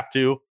 people have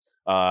to.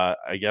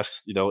 I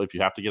guess if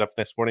you have to get up the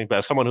next morning, but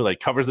as someone who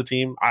like covers the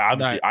team,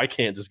 I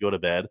can't just go to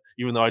bed,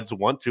 even though I just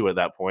want to at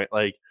that point.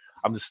 Like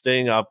I'm just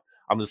staying up.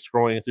 I'm just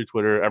scrolling through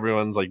Twitter.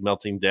 Everyone's like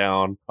melting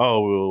down.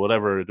 Oh,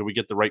 whatever. Did we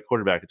get the right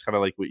quarterback? It's kind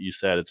of like what you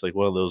said. It's like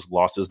one of those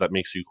losses that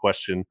makes you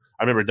question.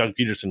 I remember Doug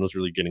Peterson was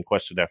really getting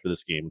questioned after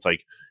this game. It's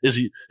like, is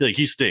he like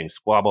he stinks?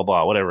 Blah blah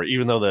blah. Whatever.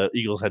 Even though the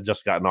Eagles had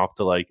just gotten off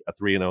to like a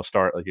 3-0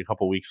 start like a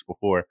couple weeks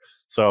before.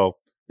 So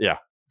yeah,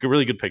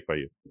 really good pick by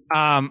you.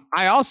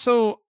 I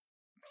also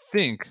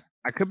think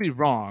I could be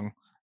wrong,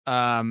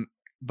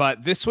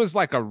 but this was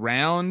like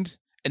around.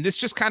 And this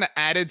just kind of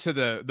added to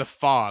the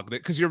fog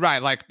because you're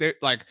right.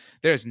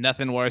 There's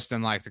nothing worse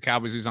than like the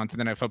Cowboys lose on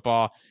Thursday Night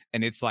Football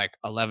and it's like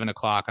 11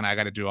 o'clock and I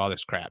got to do all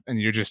this crap and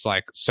you're just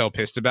like so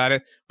pissed about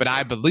it. But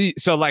I believe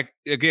so. Like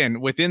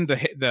again, within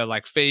the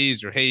like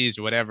phase or haze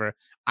or whatever,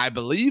 I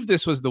believe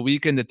this was the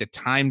weekend that the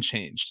time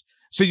changed.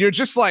 So you're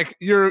just like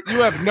you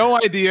have no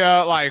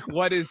idea like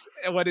what is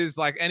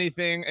like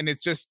anything, and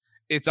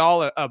it's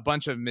all a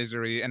bunch of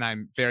misery. And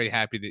I'm very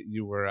happy that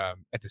you were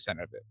at the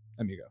center of it,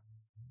 amigo.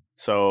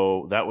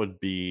 So that would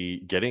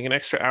be getting an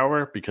extra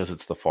hour because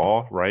it's the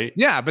fall, right?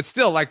 Yeah, but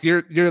still, like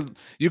you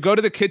go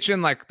to the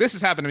kitchen. Like this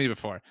has happened to me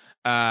before.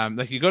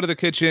 Like you go to the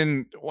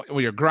kitchen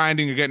when you're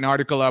grinding, you're getting an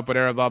article up,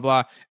 whatever, blah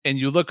blah, and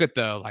you look at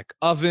the like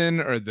oven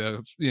or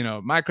the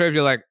microwave.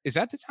 You're like, is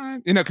that the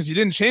time? Because you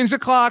didn't change the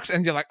clocks,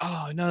 and you're like,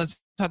 oh no, that's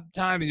not the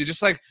time, and you're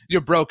just like you're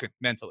broken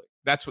mentally.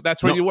 That's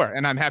where you were,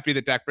 and I'm happy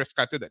that Dak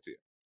Prescott did that to you.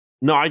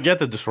 No, I get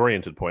the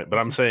disoriented point, but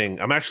I'm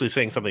actually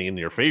saying something in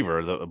your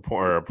favor,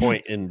 or a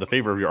point in the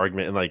favor of your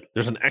argument. And like,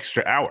 there's an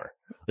extra hour.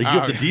 Like you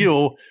have to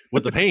deal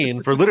with the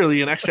pain for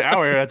literally an extra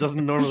hour that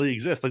doesn't normally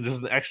exist. Like there's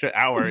an extra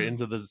hour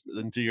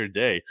into your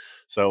day.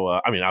 So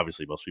I mean,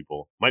 obviously, most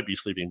people might be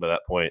sleeping by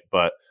that point,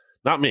 but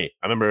not me.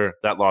 I remember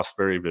that loss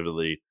very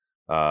vividly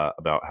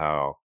about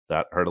how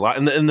that hurt a lot.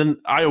 And then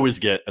I always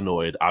get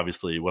annoyed,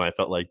 obviously, when I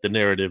felt like the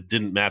narrative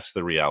didn't match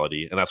the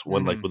reality. And that's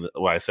when, like, when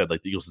I said,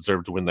 like, the Eagles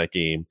deserved to win that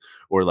game.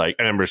 Or, like,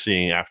 I remember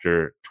seeing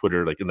after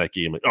Twitter, like, in that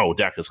game, like, oh,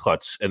 Dak is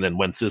clutch, and then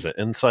Wentz isn't.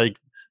 And it's like,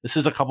 this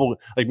is a couple,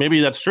 like, maybe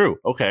that's true.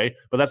 Okay.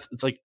 But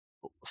it's like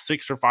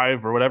 6 or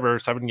 5 or whatever,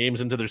 7 games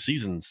into their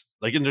seasons,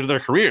 like, into their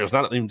careers,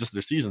 not even just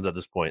their seasons at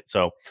this point.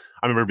 So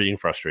I remember being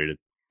frustrated.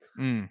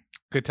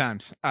 Good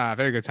times.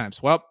 Very good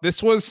times. Well,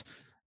 this was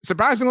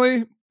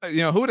surprisingly,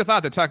 who would have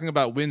thought that talking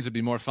about wins would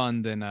be more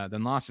fun than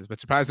losses, but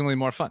surprisingly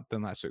more fun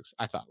than last week's,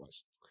 I thought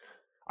was.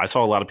 I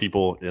saw a lot of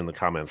people in the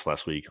comments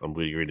last week on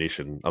Bleeding Green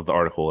Nation of the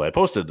article I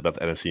posted about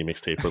the NFC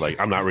mixtape were like,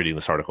 I'm not reading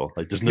this article.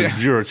 Like, there's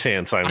zero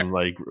chance I'm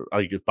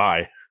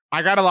bye.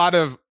 I got a lot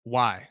of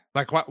why.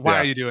 Like, why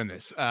are you doing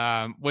this?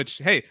 Which,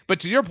 hey, but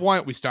to your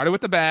point, we started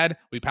with the bad,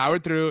 we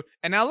powered through,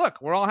 and now look,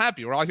 we're all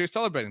happy. We're all here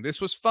celebrating. This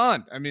was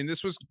fun. I mean,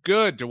 this was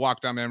good to walk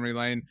down memory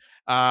lane.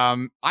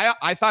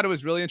 I thought it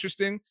was really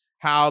interesting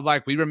how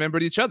like we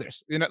remembered each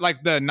other's,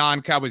 like the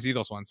non-Cowboys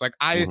Eagles ones. Like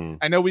I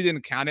know we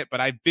didn't count it, but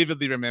I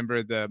vividly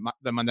remember the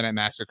Monday Night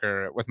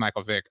Massacre with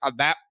Michael Vick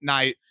that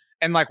night.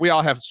 And like we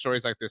all have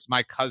stories like this.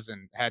 My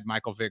cousin had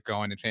Michael Vick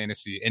going in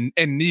fantasy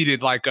and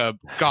needed like a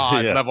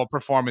god level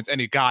performance,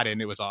 and he got it,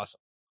 and it was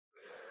awesome.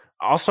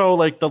 Also,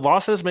 like the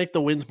losses make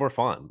the wins more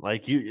fun.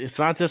 Like it's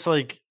not just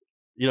like,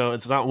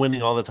 it's not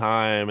winning all the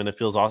time, and it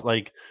feels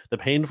like the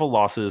painful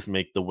losses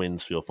make the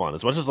wins feel fun.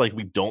 As much as like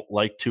we don't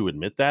like to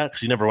admit that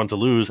because you never want to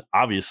lose,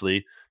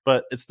 obviously,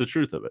 but it's the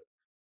truth of it.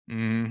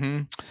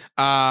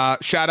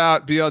 Shout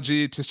out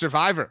BLG to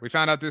Survivor. We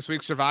found out this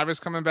week Survivor's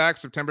coming back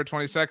September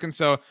 22nd,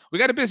 so we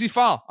got a busy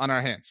fall on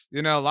our hands.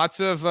 Lots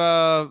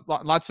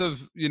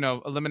of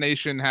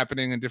elimination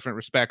happening in different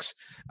respects.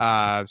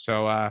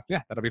 So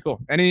that'll be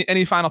cool.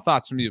 Any final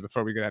thoughts from you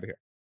before we get out of here?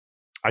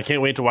 I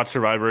can't wait to watch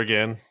Survivor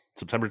again.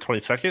 September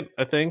 22nd,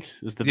 I think,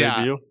 is the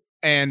debut.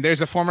 And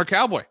there's a former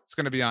Cowboy that's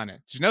going to be on it.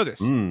 Did you know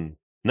this?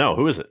 No,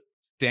 who is it?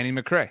 Danny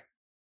McRae.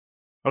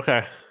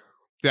 Okay.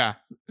 Yeah.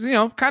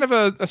 Kind of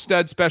a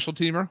stud special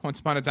teamer once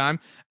upon a time.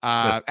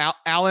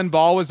 Alan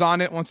Ball was on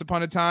it once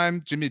upon a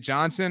time. Jimmy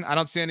Johnson. I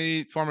don't see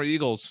any former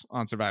Eagles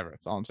on Survivor.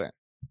 That's all I'm saying.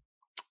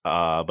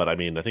 But I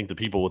mean, I think the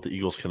people with the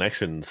Eagles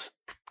connections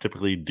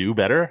typically do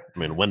better. I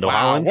mean, Wendell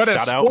Holland, what a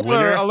shout out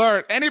winner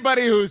alert.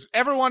 Anybody who's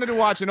ever wanted to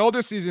watch an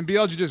older season,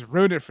 BLG just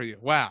ruined it for you.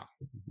 Wow.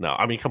 No,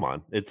 I mean, come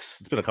on.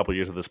 It's been a couple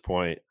years at this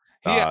point.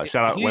 Shout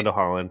out Wendell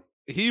Holland.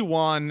 He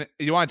won.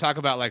 You want to talk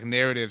about like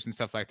narratives and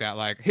stuff like that.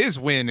 Like his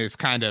win is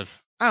kind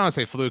of, I don't want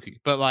to say fluky,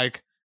 but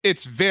like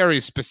it's very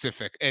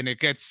specific, and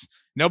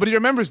nobody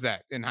remembers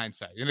that in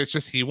hindsight. And it's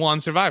just he won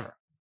Survivor.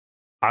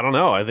 I don't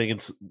know. I think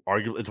it's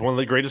one of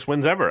the greatest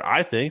wins ever.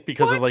 I think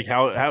because of like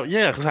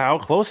because how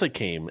close it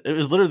came. It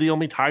was literally the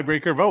only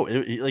tiebreaker vote.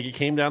 It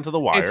came down to the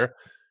wire.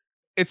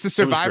 It's the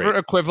Survivor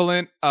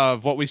equivalent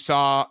of what we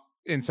saw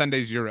in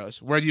Sunday's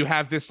Euros, where you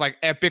have this like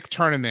epic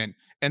tournament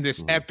and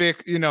this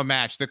epic,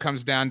 match that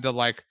comes down to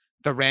like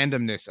the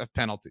randomness of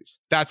penalties.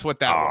 That's what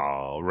that was.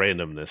 Oh,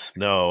 randomness.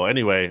 No.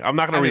 Anyway, I'm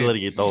not going to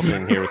relitigate the whole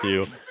thing here with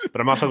you, but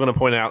I'm also going to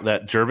point out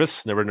that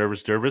Jervis, Never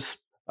Nervous Jervis,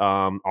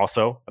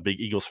 also a big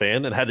Eagles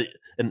fan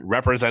and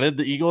represented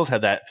the Eagles,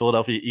 had that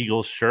Philadelphia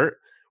Eagles shirt,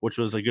 which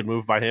was a good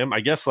move by him. I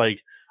guess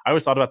like I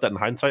always thought about that in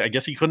hindsight. I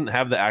guess he couldn't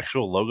have the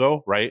actual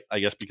logo, right? I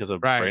guess because of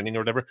branding or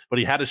whatever, but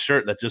he had a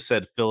shirt that just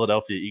said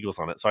Philadelphia Eagles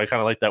on it. So I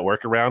kind of like that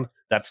workaround.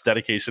 That's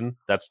dedication.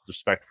 That's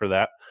respect for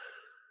that.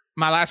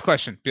 My last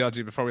question,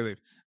 BLG, before we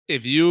leave.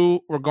 If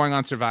you were going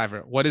on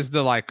Survivor, what is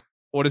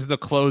the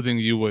clothing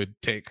you would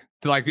take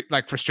to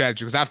like for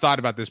strategy? Because I've thought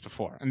about this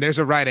before, and there's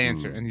a right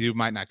answer, and you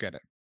might not get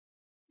it.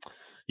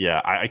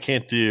 Yeah, I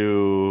can't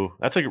do.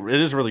 It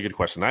is a really good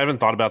question. I haven't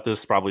thought about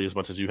this probably as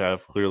much as you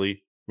have. Clearly,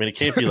 I mean, it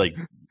can't be like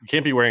you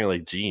can't be wearing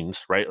like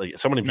jeans, right? Like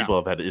so many people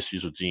have had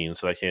issues with jeans,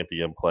 so that can't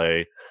be in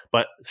play.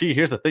 But see,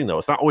 here's the thing, though: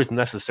 it's not always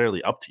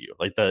necessarily up to you.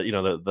 Like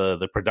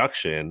the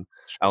production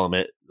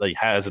element like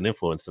has an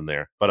influence in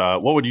there.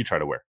 But what would you try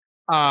to wear?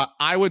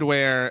 I would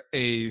wear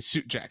a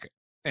suit jacket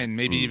and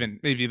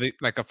maybe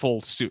like a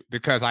full suit,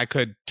 because I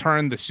could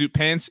turn the suit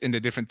pants into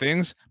different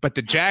things, but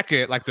the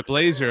jacket, like the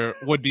blazer,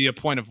 would be a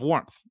point of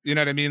warmth. You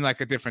know what I mean? Like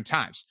at different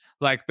times.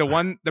 Like the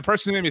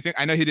person who made me think,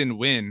 I know he didn't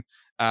win.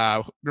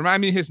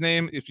 Remind me his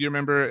name. If you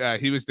remember,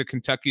 he was the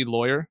Kentucky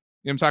lawyer.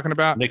 You know what I'm talking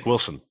about? Nick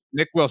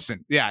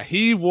Wilson. Yeah.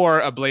 He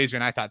wore a blazer,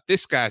 and I thought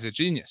this guy's a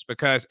genius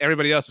because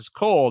everybody else is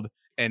cold.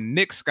 And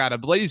Nick's got a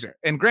blazer.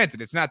 And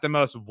granted, it's not the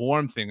most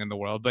warm thing in the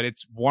world, but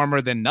it's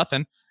warmer than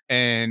nothing.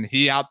 And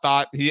he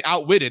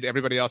outwitted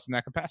everybody else in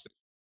that capacity.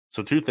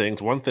 So two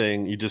things. One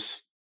thing, you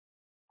just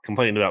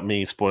complained about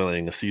me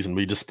spoiling a season.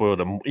 We just spoiled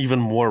an even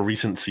more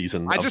recent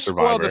season. I just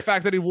spoiled the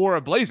fact that he wore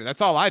a blazer.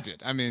 That's all I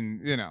did. I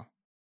mean,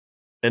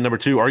 And number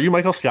two, are you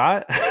Michael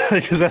Scott?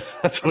 Because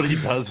that's what he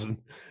does.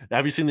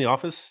 Have you seen The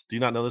Office? Do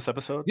you not know this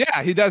episode?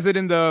 Yeah, he does it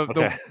in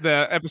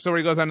the episode where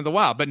he goes out into the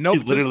wild. But no, he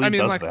literally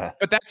does that.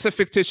 But that's a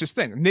fictitious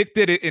thing. Nick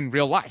did it in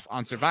real life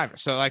on Survivor,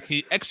 so like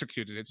he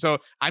executed it. So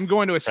I'm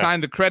going to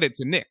assign the credit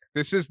to Nick.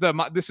 This is the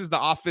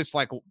Office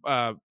like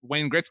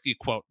Wayne Gretzky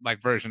quote like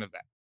version of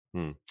that.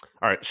 All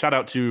right. Shout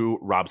out to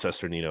Rob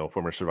Cesternino,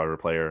 former Survivor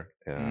player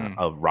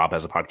of Rob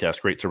Has a Podcast.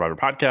 Great Survivor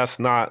podcast.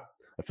 Not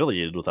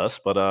affiliated with us,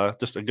 but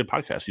just a good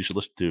podcast you should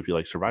listen to if you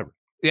like Survivor.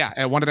 Yeah,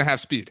 at 1.5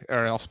 speed,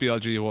 or else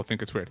BLG will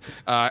think it's weird.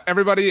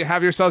 Everybody,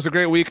 have yourselves a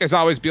great week. As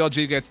always,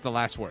 BLG gets the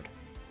last word.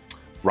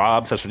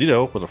 Rob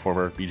Cesternino was a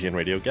former BGN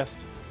Radio guest.